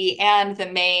 80 and the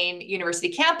main university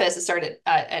campus. It started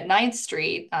at 9th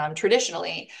Street,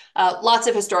 traditionally. Lots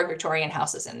of historic Victorian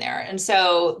houses in there. And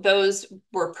so those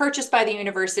were purchased by the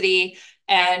university,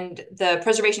 and the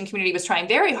preservation community was trying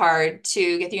very hard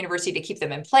to get the university to keep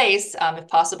them in place, if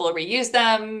possible, reuse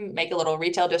them, make a little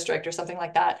retail district or something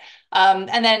like that.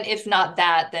 And then if not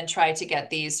that, then try to get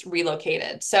these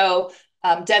relocated. So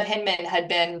Deb Hinman had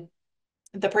been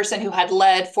the person who had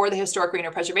led for the Historic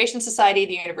Reno Preservation Society,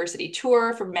 the university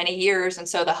tour for many years. And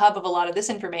so the hub of a lot of this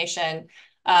information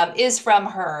is from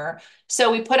her. So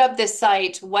we put up this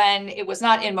site when it was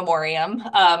not in memoriam.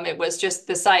 It was just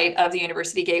the site of the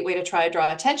University Gateway to try to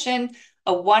draw attention.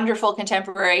 A wonderful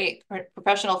contemporary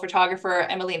professional photographer,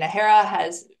 Emily Nahara,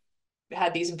 has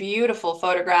had these beautiful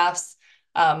photographs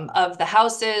of the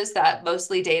houses that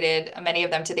mostly dated, many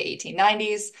of them, to the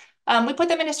 1890s. We put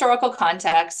them in historical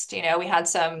context. We had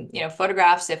some,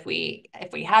 photographs if we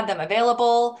had them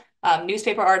available,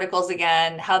 newspaper articles,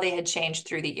 again, how they had changed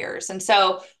through the years. And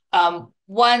so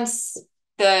once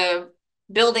the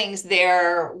buildings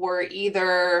there were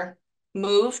either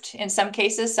moved, in some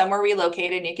cases, some were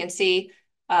relocated, and you can see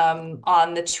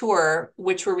on the tour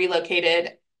which were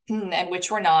relocated and which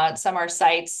were not. Some are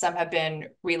sites, some have been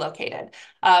relocated.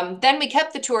 Then we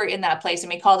kept the tour in that place,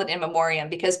 and we called it in memoriam,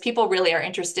 because people really are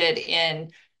interested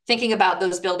in thinking about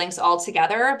those buildings all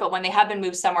together. But when they have been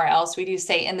moved somewhere else, we do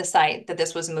say in the site that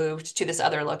this was moved to this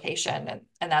other location,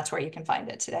 and that's where you can find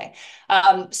it today.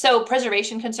 So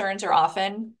preservation concerns are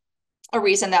often a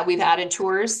reason that we've added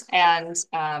tours, and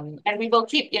we will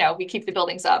keep, we keep the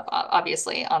buildings up,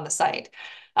 obviously, on the site.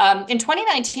 In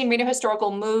 2019, Reno Historical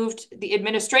moved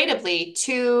administratively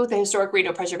to the Historic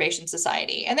Reno Preservation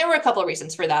Society. And there were a couple of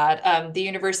reasons for that. The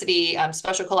university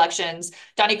special collections,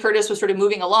 Donnie Curtis was sort of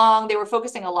moving along. They were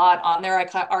focusing a lot on their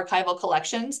archival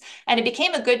collections. And it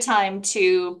became a good time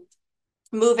to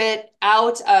move it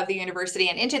out of the university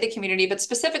and into the community, but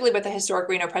specifically with the Historic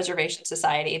Reno Preservation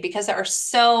Society, because there are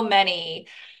so many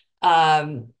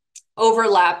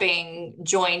overlapping,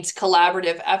 joint,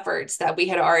 collaborative efforts that we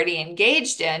had already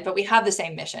engaged in, but we have the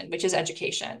same mission, which is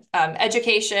education.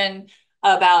 Education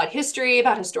about history,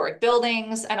 about historic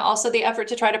buildings, and also the effort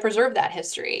to try to preserve that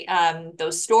history,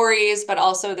 those stories, but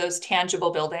also those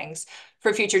tangible buildings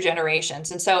for future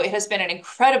generations. And so it has been an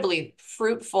incredibly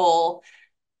fruitful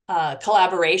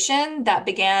collaboration that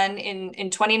began in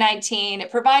 2019.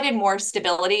 It provided more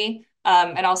stability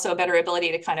and also a better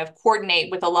ability to kind of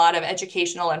coordinate with a lot of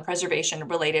educational and preservation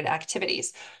related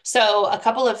activities. So a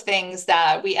couple of things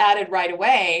that we added right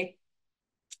away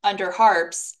under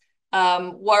HARPS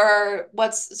were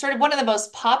what's sort of one of the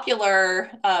most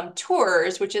popular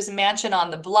tours, which is Mansions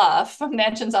on the Bluff.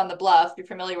 You're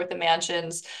familiar with the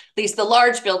mansions, at least the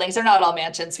large buildings. They're not all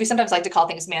mansions. We sometimes like to call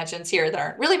things mansions here that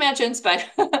aren't really mansions, but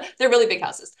they're really big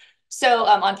houses. So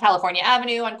on California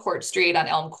Avenue, on Court Street, on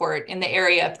Elm Court, in the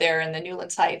area up there in the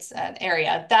Newlands Heights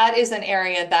area, that is an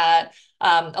area that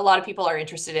a lot of people are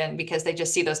interested in, because they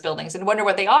just see those buildings and wonder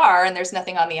what they are, and there's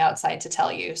nothing on the outside to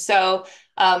tell you. So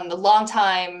the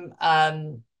longtime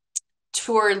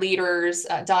tour leaders,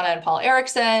 Donna and Paul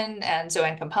Erickson and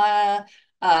Zoanne Campana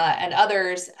and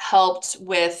others, helped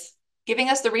with giving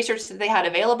us the research that they had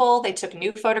available. They took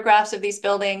new photographs of these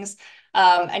buildings,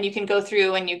 and you can go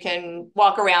through and you can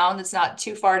walk around. It's not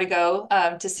too far to go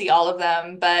to see all of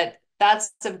them, but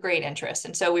that's of great interest.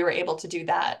 And so we were able to do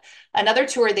that. Another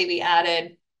tour that we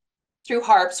added through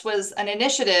HARPS was an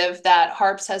initiative that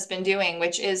HARPS has been doing,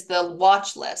 which is the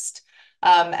watch list.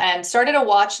 And started a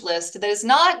watch list that is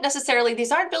not necessarily,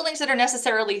 these aren't buildings that are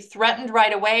necessarily threatened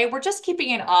right away. We're just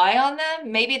keeping an eye on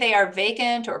them. Maybe they are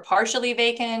vacant or partially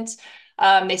vacant.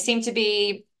 They seem to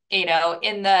be,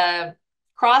 in the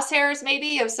crosshairs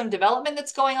maybe of some development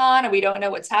that's going on, and we don't know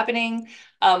what's happening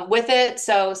with it.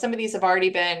 So some of these have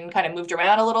already been kind of moved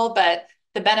around a little, but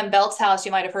the Benham Belts house,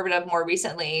 you might have heard of more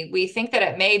recently. We think that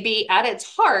it may be at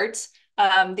its heart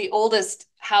the oldest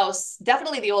house,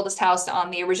 definitely the oldest house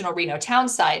on the original Reno town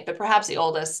site, but perhaps the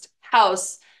oldest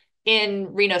house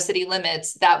in Reno city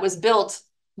limits that was built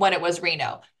when it was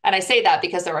Reno. And I say that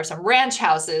because there are some ranch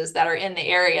houses that are in the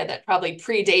area that probably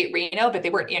predate Reno, but they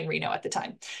weren't in Reno at the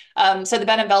time. So the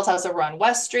Ben and Belt House over on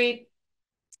West Street.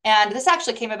 And this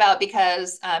actually came about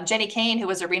because Jenny Kane, who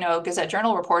was a Reno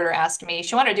Gazette-Journal reporter, asked me,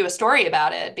 she wanted to do a story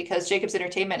about it because Jacobs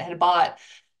Entertainment had bought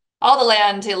all the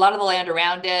land, a lot of the land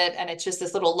around it, and it's just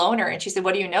this little loner. And she said,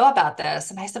 what do you know about this?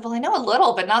 And I said, well, I know a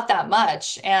little, but not that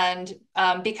much. And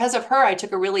because of her, I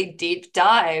took a really deep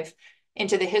dive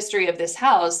into the history of this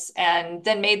house and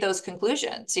then made those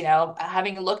conclusions. You know,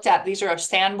 having looked at, these are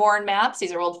Sanborn maps,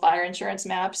 these are old fire insurance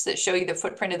maps that show you the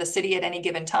footprint of the city at any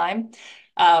given time.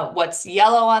 What's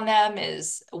yellow on them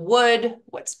is wood,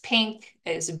 what's pink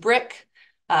is brick.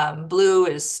 Blue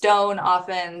is stone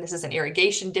often. This is an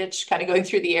irrigation ditch kind of going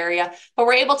through the area. But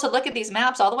we're able to look at these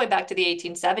maps all the way back to the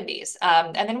 1870s.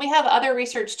 And then we have other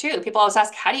research too. People always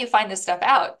ask, how do you find this stuff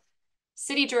out?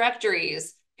 City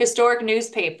directories, historic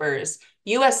newspapers,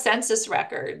 US Census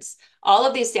records. All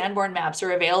of these Sanborn maps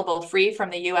are available free from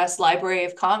the US Library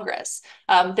of Congress.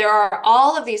 There are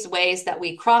all of these ways that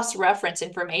we cross-reference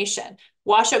information.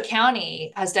 Washoe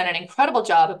County has done an incredible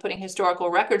job of putting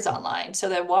historical records online. So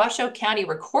the Washoe County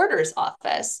Recorder's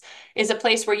Office is a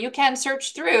place where you can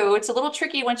search through. It's a little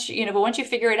tricky once you, but once you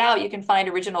figure it out, you can find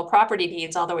original property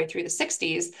deeds all the way through the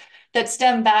 60s that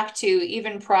stem back to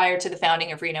even prior to the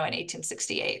founding of Reno in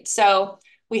 1868. So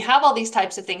we have all these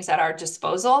types of things at our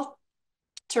disposal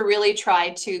to really try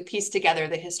to piece together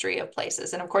the history of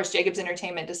places. And of course, Jacobs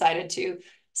Entertainment decided to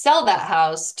sell that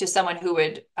house to someone who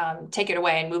would take it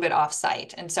away and move it off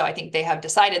site. And so I think they have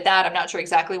decided that. I'm not sure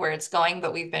exactly where it's going,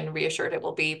 but we've been reassured it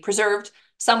will be preserved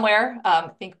somewhere, I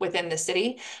think within the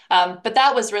city. But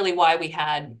that was really why we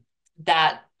had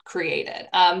that created.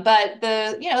 But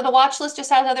the watch list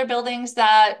just has other buildings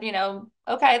that,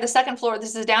 okay, the second floor,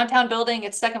 this is a downtown building,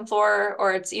 it's second floor,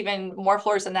 or it's even more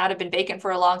floors than that have been vacant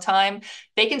for a long time.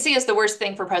 Vacancy is the worst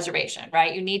thing for preservation,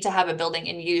 right? You need to have a building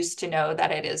in use to know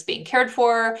that it is being cared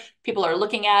for, people are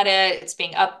looking at it, it's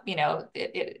being up,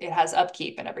 it has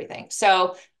upkeep and everything.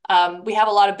 So we have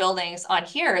a lot of buildings on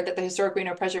here that the Historic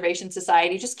Reno Preservation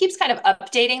Society just keeps kind of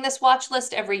updating this watch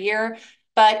list every year.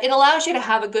 But it allows you to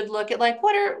have a good look at like,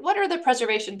 what are the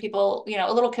preservation people,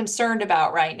 a little concerned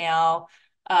about right now,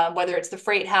 whether it's the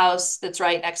freight house that's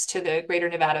right next to the Greater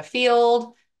Nevada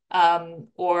Field,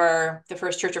 or the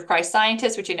First Church of Christ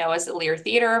Scientists, which is the Lear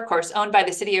Theater, of course, owned by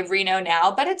the city of Reno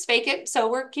now, but it's vacant, so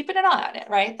we're keeping an eye on it,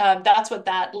 right? That's what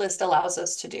that list allows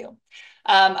us to do.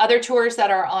 Other tours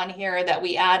that are on here that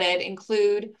we added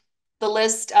include the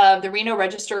list of the Reno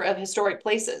Register of Historic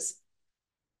Places.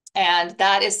 And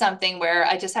that is something where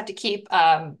I just have to keep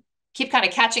kind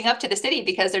of catching up to the city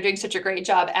because they're doing such a great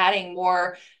job adding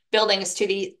more buildings to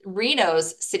the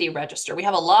Reno's city register. We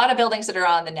have a lot of buildings that are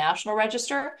on the National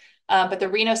Register, but the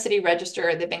Reno City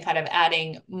Register, they've been kind of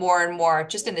adding more and more.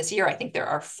 Just in this year, I think there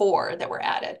are 4 that were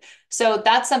added. So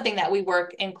that's something that we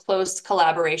work in close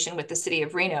collaboration with the city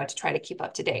of Reno to try to keep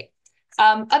up to date.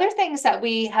 Other things that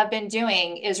we have been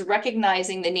doing is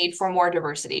recognizing the need for more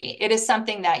diversity. It is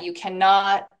something that you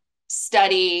cannot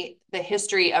study the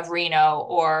history of Reno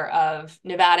or of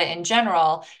Nevada in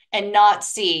general and not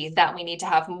see that we need to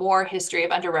have more history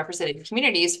of underrepresented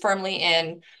communities firmly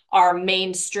in our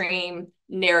mainstream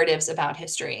narratives about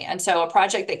history. And so a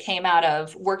project that came out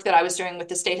of work that I was doing with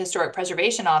the State Historic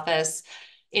Preservation Office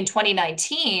in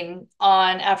 2019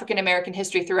 on African American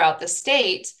history throughout the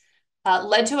state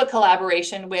led to a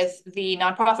collaboration with the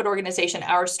nonprofit organization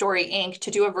Our Story, Inc.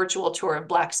 to do a virtual tour of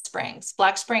Black Springs.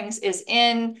 Black Springs is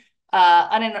in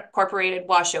unincorporated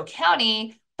Washoe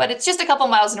County, but it's just a couple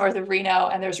miles north of Reno,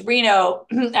 and there's Reno,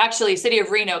 actually city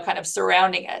of Reno kind of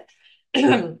surrounding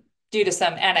it due to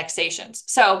some annexations.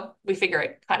 So we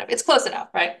figure it's close enough,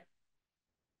 right?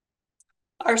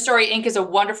 Our Story, Inc. is a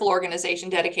wonderful organization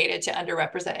dedicated to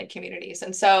underrepresented communities.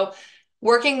 And so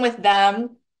working with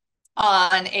them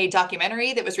on a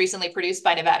documentary that was recently produced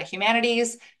by Nevada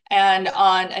Humanities and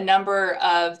on a number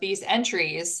of these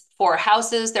entries for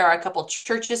houses. There are a couple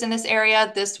churches in this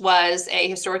area. This was a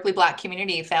historically Black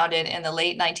community founded in the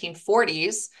late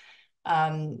 1940s.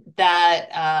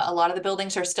 That a lot of the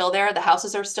buildings are still there. The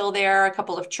houses are still there, a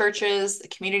couple of churches, the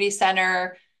community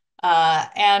center,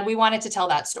 and we wanted to tell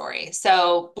that story.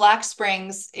 So Black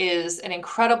Springs is an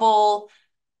incredible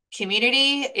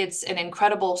community. It's an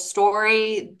incredible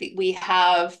story. We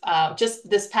have just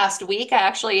this past week, I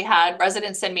actually had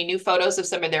residents send me new photos of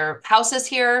some of their houses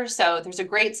here. So there's a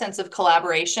great sense of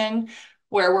collaboration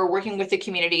where we're working with the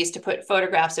communities to put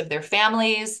photographs of their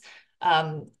families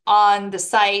on the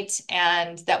site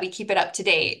and that we keep it up to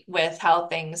date with how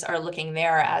things are looking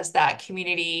there as that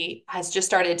community has just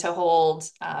started to hold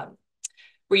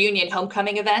reunion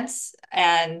homecoming events,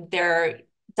 and they're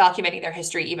documenting their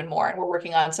history even more. And we're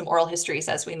working on some oral histories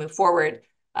as we move forward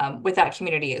with that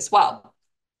community as well.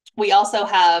 We also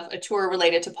have a tour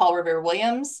related to Paul Revere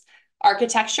Williams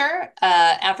architecture,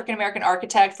 African-American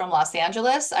architect from Los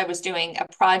Angeles. I was doing a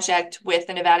project with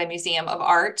the Nevada Museum of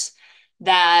Art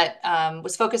that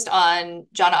was focused on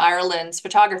John Ireland's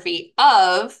photography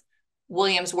of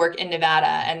Williams' work in Nevada.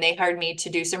 And they hired me to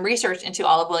do some research into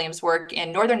all of Williams' work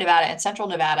in Northern Nevada and Central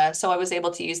Nevada. So I was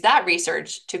able to use that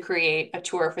research to create a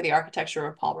tour for the architecture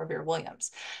of Paul Revere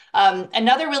Williams.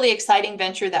 Another really exciting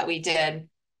venture that we did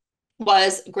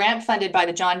was grant funded by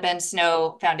the John Ben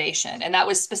Snow Foundation. And that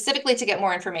was specifically to get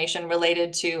more information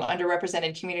related to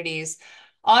underrepresented communities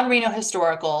on Reno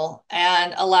Historical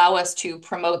and allow us to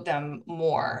promote them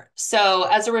more. So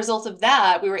as a result of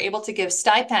that, we were able to give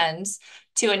stipends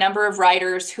to a number of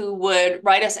writers who would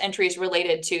write us entries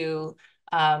related to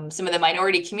some of the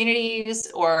minority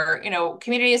communities or,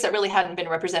 communities that really hadn't been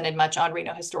represented much on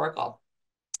Reno Historical.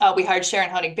 We hired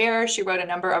Sharon Honig-Bear. She wrote a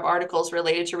number of articles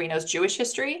related to Reno's Jewish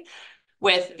history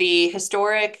with the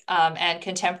historic and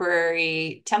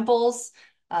contemporary temples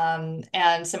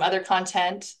and some other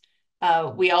content.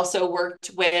 We also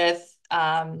worked with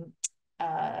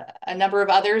a number of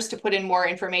others to put in more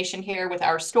information here with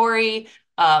our story,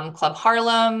 Club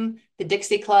Harlem, the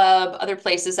Dixie Club, other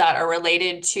places that are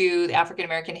related to the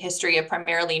African-American history of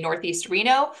primarily Northeast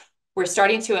Reno. We're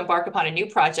starting to embark upon a new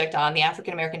project on the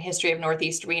African-American history of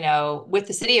Northeast Reno with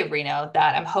the city of Reno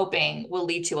that I'm hoping will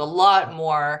lead to a lot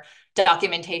more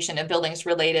documentation of buildings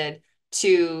related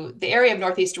to the area of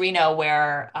Northeast Reno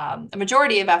where a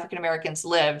majority of African-Americans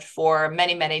lived for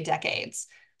many, many decades.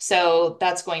 So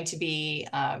that's going to be,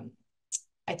 I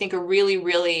think, a really,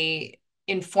 really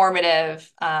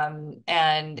informative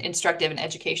and instructive and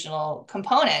educational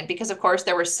component because, of course,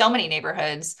 there were so many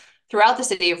neighborhoods throughout the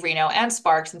city of Reno and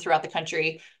Sparks and throughout the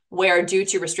country where, due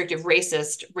to restrictive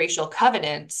racist racial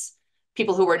covenants,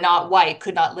 people who were not white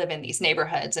could not live in these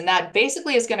neighborhoods. And that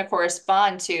basically is going to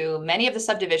correspond to many of the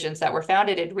subdivisions that were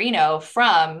founded in Reno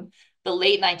from the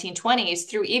late 1920s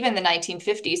through even the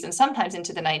 1950s and sometimes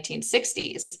into the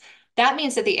 1960s. That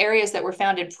means that the areas that were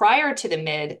founded prior to the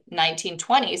mid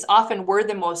 1920s often were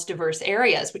the most diverse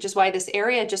areas, which is why this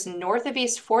area just north of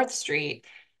East 4th Street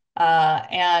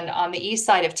and on the east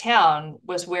side of town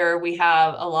was where we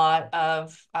have a lot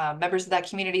of members of that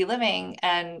community living.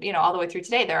 And, all the way through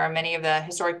today, there are many of the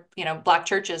historic, Black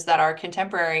churches that are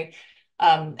contemporary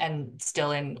and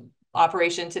still in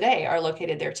operation today are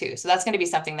located there too. So that's going to be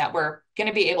something that we're going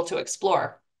to be able to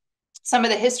explore. Some of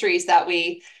the histories that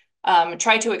we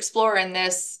try to explore in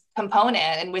this component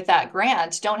and with that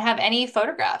grant don't have any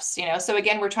photographs, So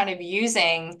again, we're trying to be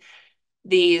using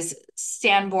these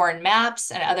Sanborn maps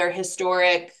and other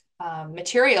historic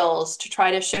materials to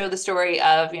try to show the story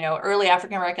of, early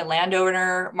African-American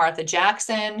landowner Martha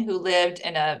Jackson, who lived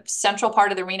in a central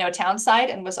part of the Reno town site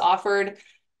and was offered,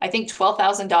 I think,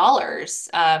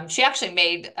 $12,000. She actually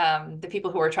made the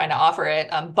people who were trying to offer it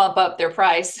bump up their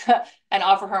price and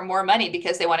offer her more money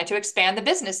because they wanted to expand the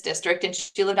business district, and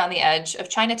she lived on the edge of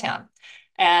Chinatown.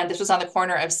 And this was on the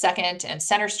corner of 2nd and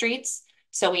Center Streets.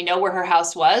 So we know where her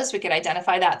house was. We could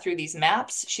identify that through these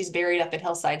maps. She's buried up at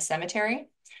Hillside Cemetery.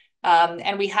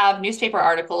 And we have newspaper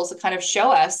articles that kind of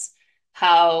show us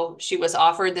how she was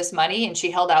offered this money and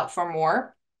she held out for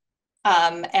more.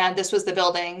 And this was the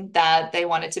building that they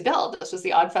wanted to build. This was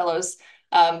the Oddfellows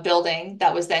building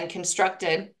that was then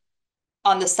constructed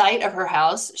on the site of her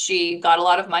house. She got a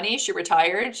lot of money. She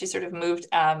retired. She sort of moved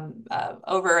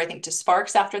over, I think, to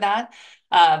Sparks after that.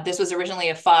 This was originally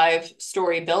a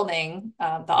 5-story building,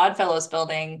 the Oddfellows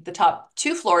building. The top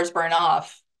 2 floors burn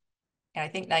off in, I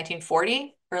think,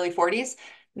 1940, early 40s.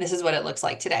 And this is what it looks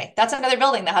like today. That's another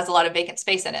building that has a lot of vacant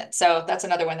space in it. So that's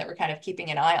another one that we're kind of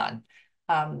keeping an eye on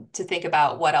to think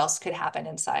about what else could happen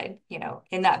inside,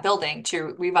 in that building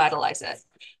to revitalize it.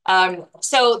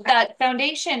 So that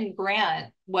foundation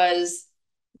grant was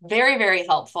very, very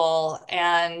helpful.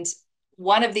 And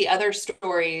one of the other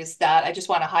stories that I just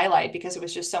want to highlight because it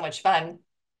was just so much fun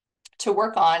to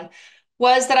work on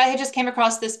was that I had just came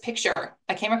across this picture.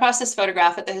 I came across this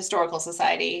photograph at the Historical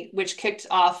Society, which kicked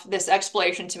off this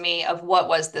exploration to me of what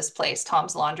was this place,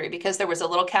 Tom's Laundry, because there was a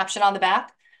little caption on the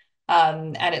back.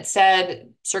 And it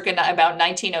said circa about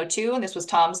 1902, and this was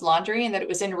Tom's Laundry, and that it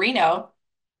was in Reno.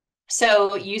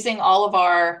 So using all of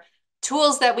our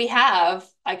tools that we have,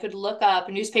 I could look up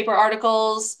newspaper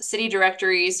articles, city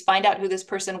directories, find out who this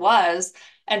person was,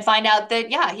 and find out that,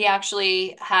 yeah, he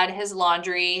actually had his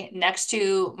laundry next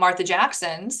to Martha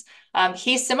Jackson's.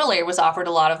 He similarly was offered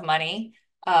a lot of money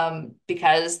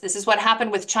because this is what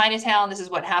happened with Chinatown. This is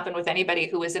what happened with anybody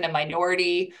who was in a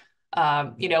minority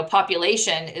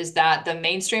population, is that the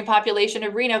mainstream population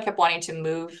of Reno kept wanting to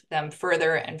move them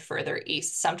further and further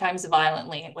east, sometimes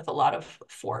violently and with a lot of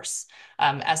force,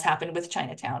 as happened with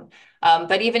Chinatown.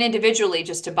 But even individually,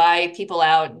 just to buy people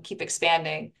out and keep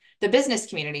expanding the business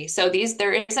community. So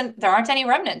there aren't any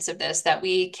remnants of this that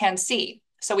we can see.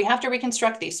 So we have to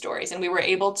reconstruct these stories, and we were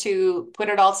able to put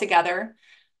it all together.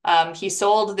 He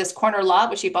sold this corner lot,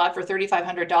 which he bought for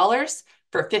 $3,500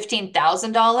 for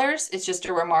 $15,000. It's just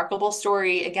a remarkable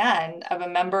story, again, of a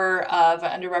member of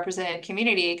an underrepresented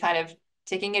community kind of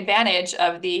taking advantage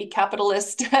of the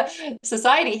capitalist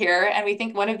society here. And we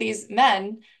think one of these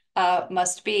men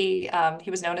must be,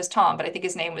 he was known as Tom, but I think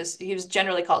he was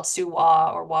generally called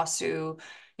Suwa or Washoe.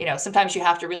 Sometimes you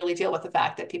have to really deal with the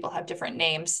fact that people have different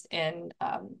names in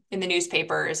the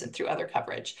newspapers and through other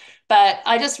coverage. But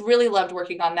I just really loved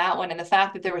working on that one. And the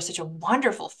fact that there was such a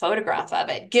wonderful photograph of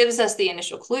it gives us the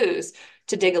initial clues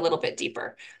to dig a little bit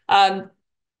deeper.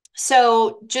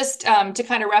 So just to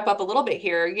kind of wrap up a little bit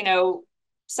here,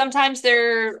 sometimes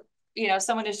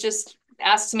someone is just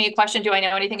asks me a question, do I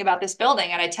know anything about this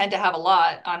building? And I tend to have a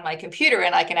lot on my computer,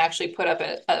 and I can actually put up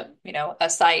a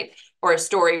site or a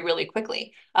story really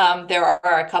quickly. There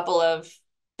are a couple of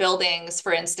buildings,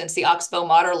 for instance, the Oxbow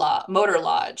Motor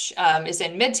Lodge is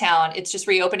in Midtown. It's just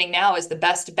reopening now as the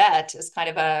best bet, as kind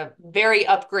of a very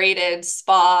upgraded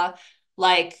spa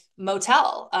like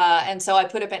motel. And so I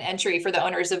put up an entry for the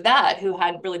owners of that who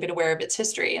hadn't really been aware of its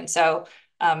history. And so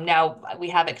now we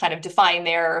have it kind of defined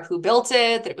there who built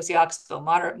it, that it was the Oxbow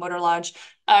Motor Lodge.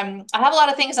 I have a lot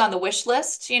of things on the wish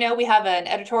list. We have an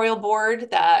editorial board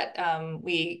that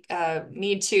we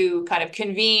need to kind of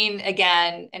convene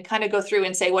again and kind of go through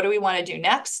and say, what do we want to do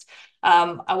next?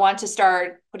 I want to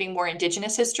start putting more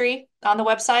Indigenous history on the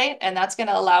website, and that's going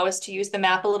to allow us to use the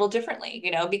map a little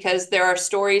differently, because there are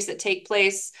stories that take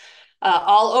place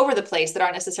all over the place that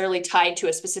aren't necessarily tied to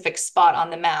a specific spot on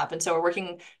the map. And so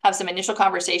have some initial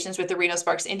conversations with the Reno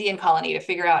Sparks Indian Colony to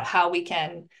figure out how we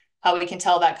can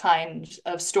tell that kind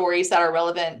of stories that are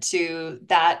relevant to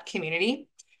that community.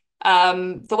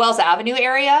 The Wells Avenue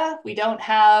area, we don't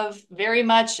have very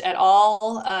much at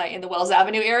all in the Wells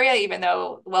Avenue area, even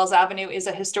though Wells Avenue is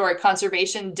a historic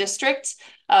conservation district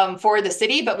for the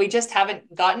city, but we just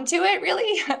haven't gotten to it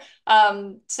really.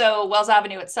 So Wells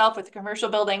Avenue itself with the commercial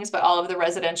buildings, but all of the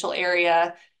residential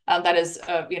area that is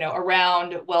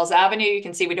around Wells Avenue, you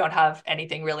can see we don't have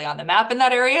anything really on the map in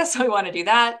that area, so we want to do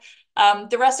that.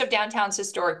 The rest of downtown's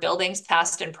historic buildings,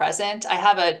 past and present. I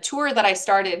have a tour that I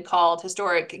started called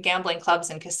Historic Gambling Clubs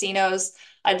and Casinos.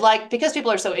 Because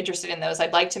people are so interested in those,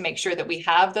 I'd like to make sure that we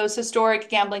have those historic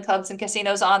gambling clubs and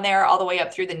casinos on there all the way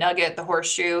up through the Nugget, the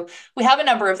Horseshoe. We have a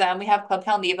number of them. We have Club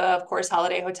Calneva, of course,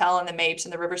 Holiday Hotel and the Mapes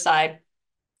and the Riverside.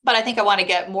 But I think I want to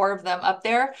get more of them up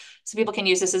there so people can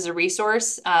use this as a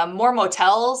resource. More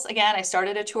motels. Again, I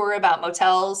started a tour about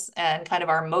motels and kind of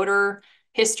our motor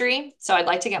history. So I'd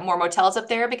like to get more motels up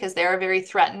there because they're very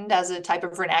threatened as a type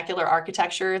of vernacular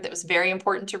architecture that was very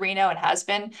important to Reno and has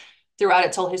been throughout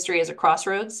its whole history as a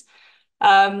crossroads.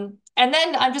 And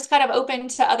then I'm just kind of open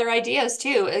to other ideas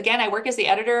too. Again, I work as the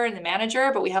editor and the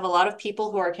manager, but we have a lot of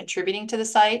people who are contributing to the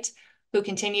site who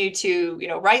continue to,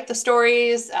 write the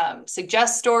stories,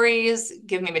 suggest stories,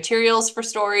 give me materials for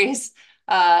stories.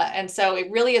 And so it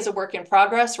really is a work in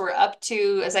progress. We're up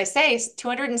to, as I say,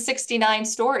 269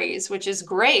 stories, which is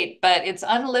great, but it's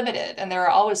unlimited. And there are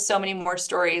always so many more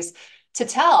stories to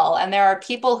tell. And there are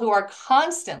people who are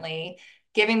constantly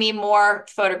giving me more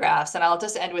photographs. And I'll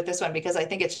just end with this one because I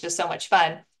think it's just so much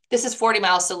fun. This is 40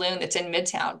 Mile Saloon that's in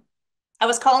Midtown. I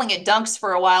was calling it Dunks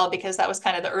for a while because that was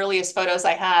kind of the earliest photos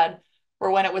I had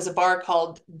were when it was a bar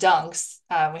called Dunks.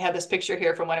 We have this picture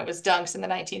here from when it was Dunks in the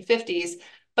 1950s.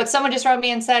 But someone just wrote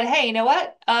me and said, hey, you know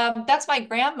what? That's my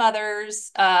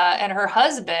grandmother's and her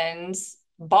husband's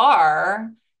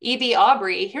bar, E.B.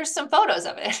 Aubrey. Here's some photos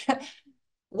of it.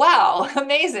 Wow,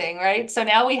 amazing, right? So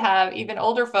now we have even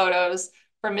older photos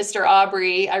from Mr.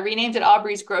 Aubrey. I renamed it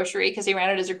Aubrey's Grocery because he ran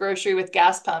it as a grocery with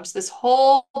gas pumps. This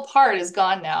whole part is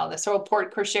gone now. This whole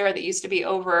porte cochere that used to be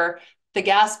over the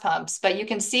gas pumps, but you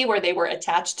can see where they were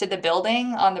attached to the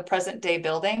building on the present day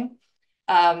building.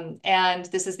 And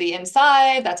this is the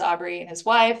inside. That's Aubrey and his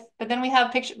wife. But then we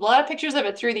have a lot of pictures of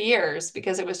it through the years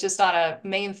because it was just on a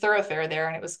main thoroughfare there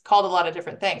and it was called a lot of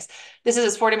different things. This is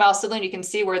his 40 Mile Saloon. You can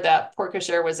see where that porte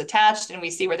cochere was attached and we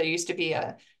see where there used to be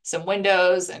some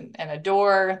windows and a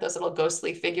door, those little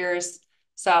ghostly figures.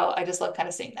 So I just love kind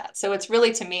of seeing that. So it's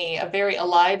really, to me, a very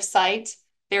alive site,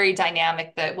 very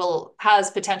dynamic that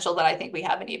has potential that I think we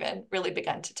haven't even really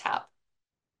begun to tap.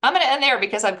 I'm going to end there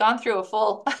because I've gone through a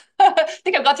full, I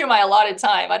think I've gone through my allotted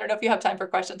time. I don't know if you have time for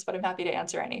questions, but I'm happy to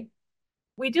answer any.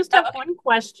 We just have one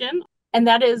question, and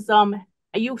that is,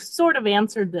 you sort of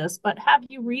answered this, but have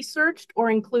you researched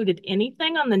or included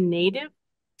anything on the native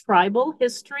tribal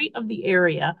history of the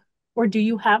area, or do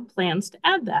you have plans to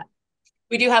add that?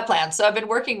 We do have plans. So I've been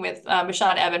working with Michelle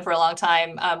and Evan for a long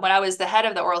time. When I was the head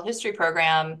of the oral history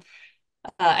program,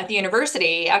 at the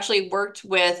university, actually worked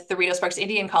with the Reno Sparks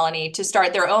Indian Colony to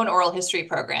start their own oral history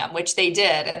program, which they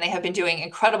did. And they have been doing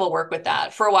incredible work with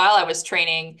that. For a while, I was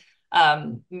training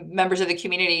members of the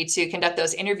community to conduct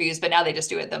those interviews, but now they just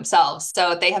do it themselves.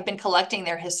 So they have been collecting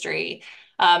their history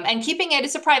and keeping it.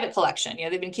 It's a private collection. You know,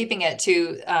 they've been keeping it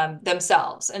to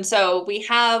themselves. And so we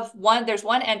have there's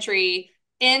one entry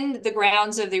in the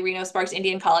grounds of the Reno Sparks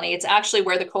Indian Colony. It's actually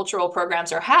where the cultural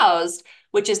programs are housed,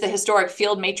 which is the historic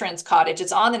Field Matron's Cottage.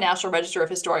 It's on the National Register of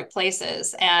Historic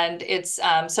Places. And it's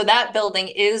so that building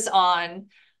is on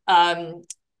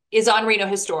Reno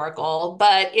Historical,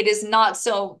 but it is not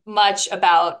so much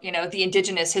about, you know, the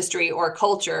indigenous history or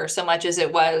culture so much as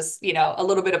it was, you know, a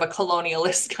little bit of a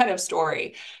colonialist kind of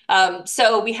story.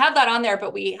 So we have that on there,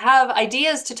 but we have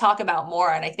ideas to talk about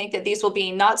more. And I think that these will be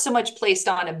not so much placed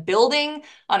on a building,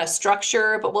 on a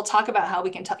structure, but we'll talk about how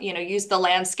we can, you know, use the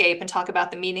landscape and talk about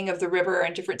the meaning of the river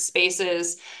and different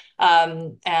spaces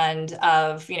and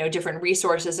of, you know, different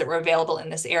resources that were available in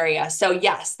this area. So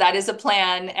yes, that is a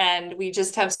plan. And we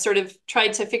just have sort of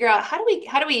tried to figure out how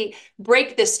do we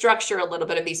break this structure a little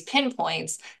bit of these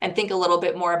pinpoints and think a little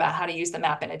bit more about how to use the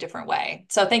map in a different way.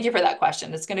 So thank you for that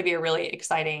question. It's going to be a really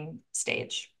exciting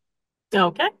stage.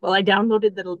 Okay, well, I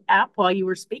downloaded the app while you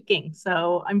were speaking,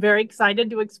 so I'm very excited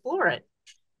to explore it.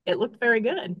 It looked very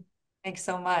good. Thanks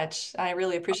so much. I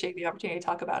really appreciate the opportunity to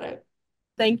talk about it.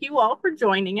 Thank you all for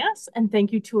joining us, and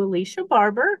thank you to Alicia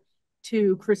Barber,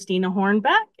 to Christina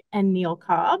Hornbeck, and Neil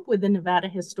Cobb with the Nevada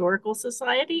Historical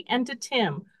Society, and to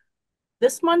Tim,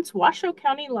 this month's Washoe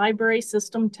County Library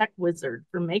System Tech Wizard,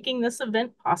 for making this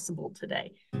event possible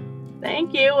today.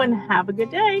 Thank you, and have a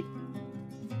good day.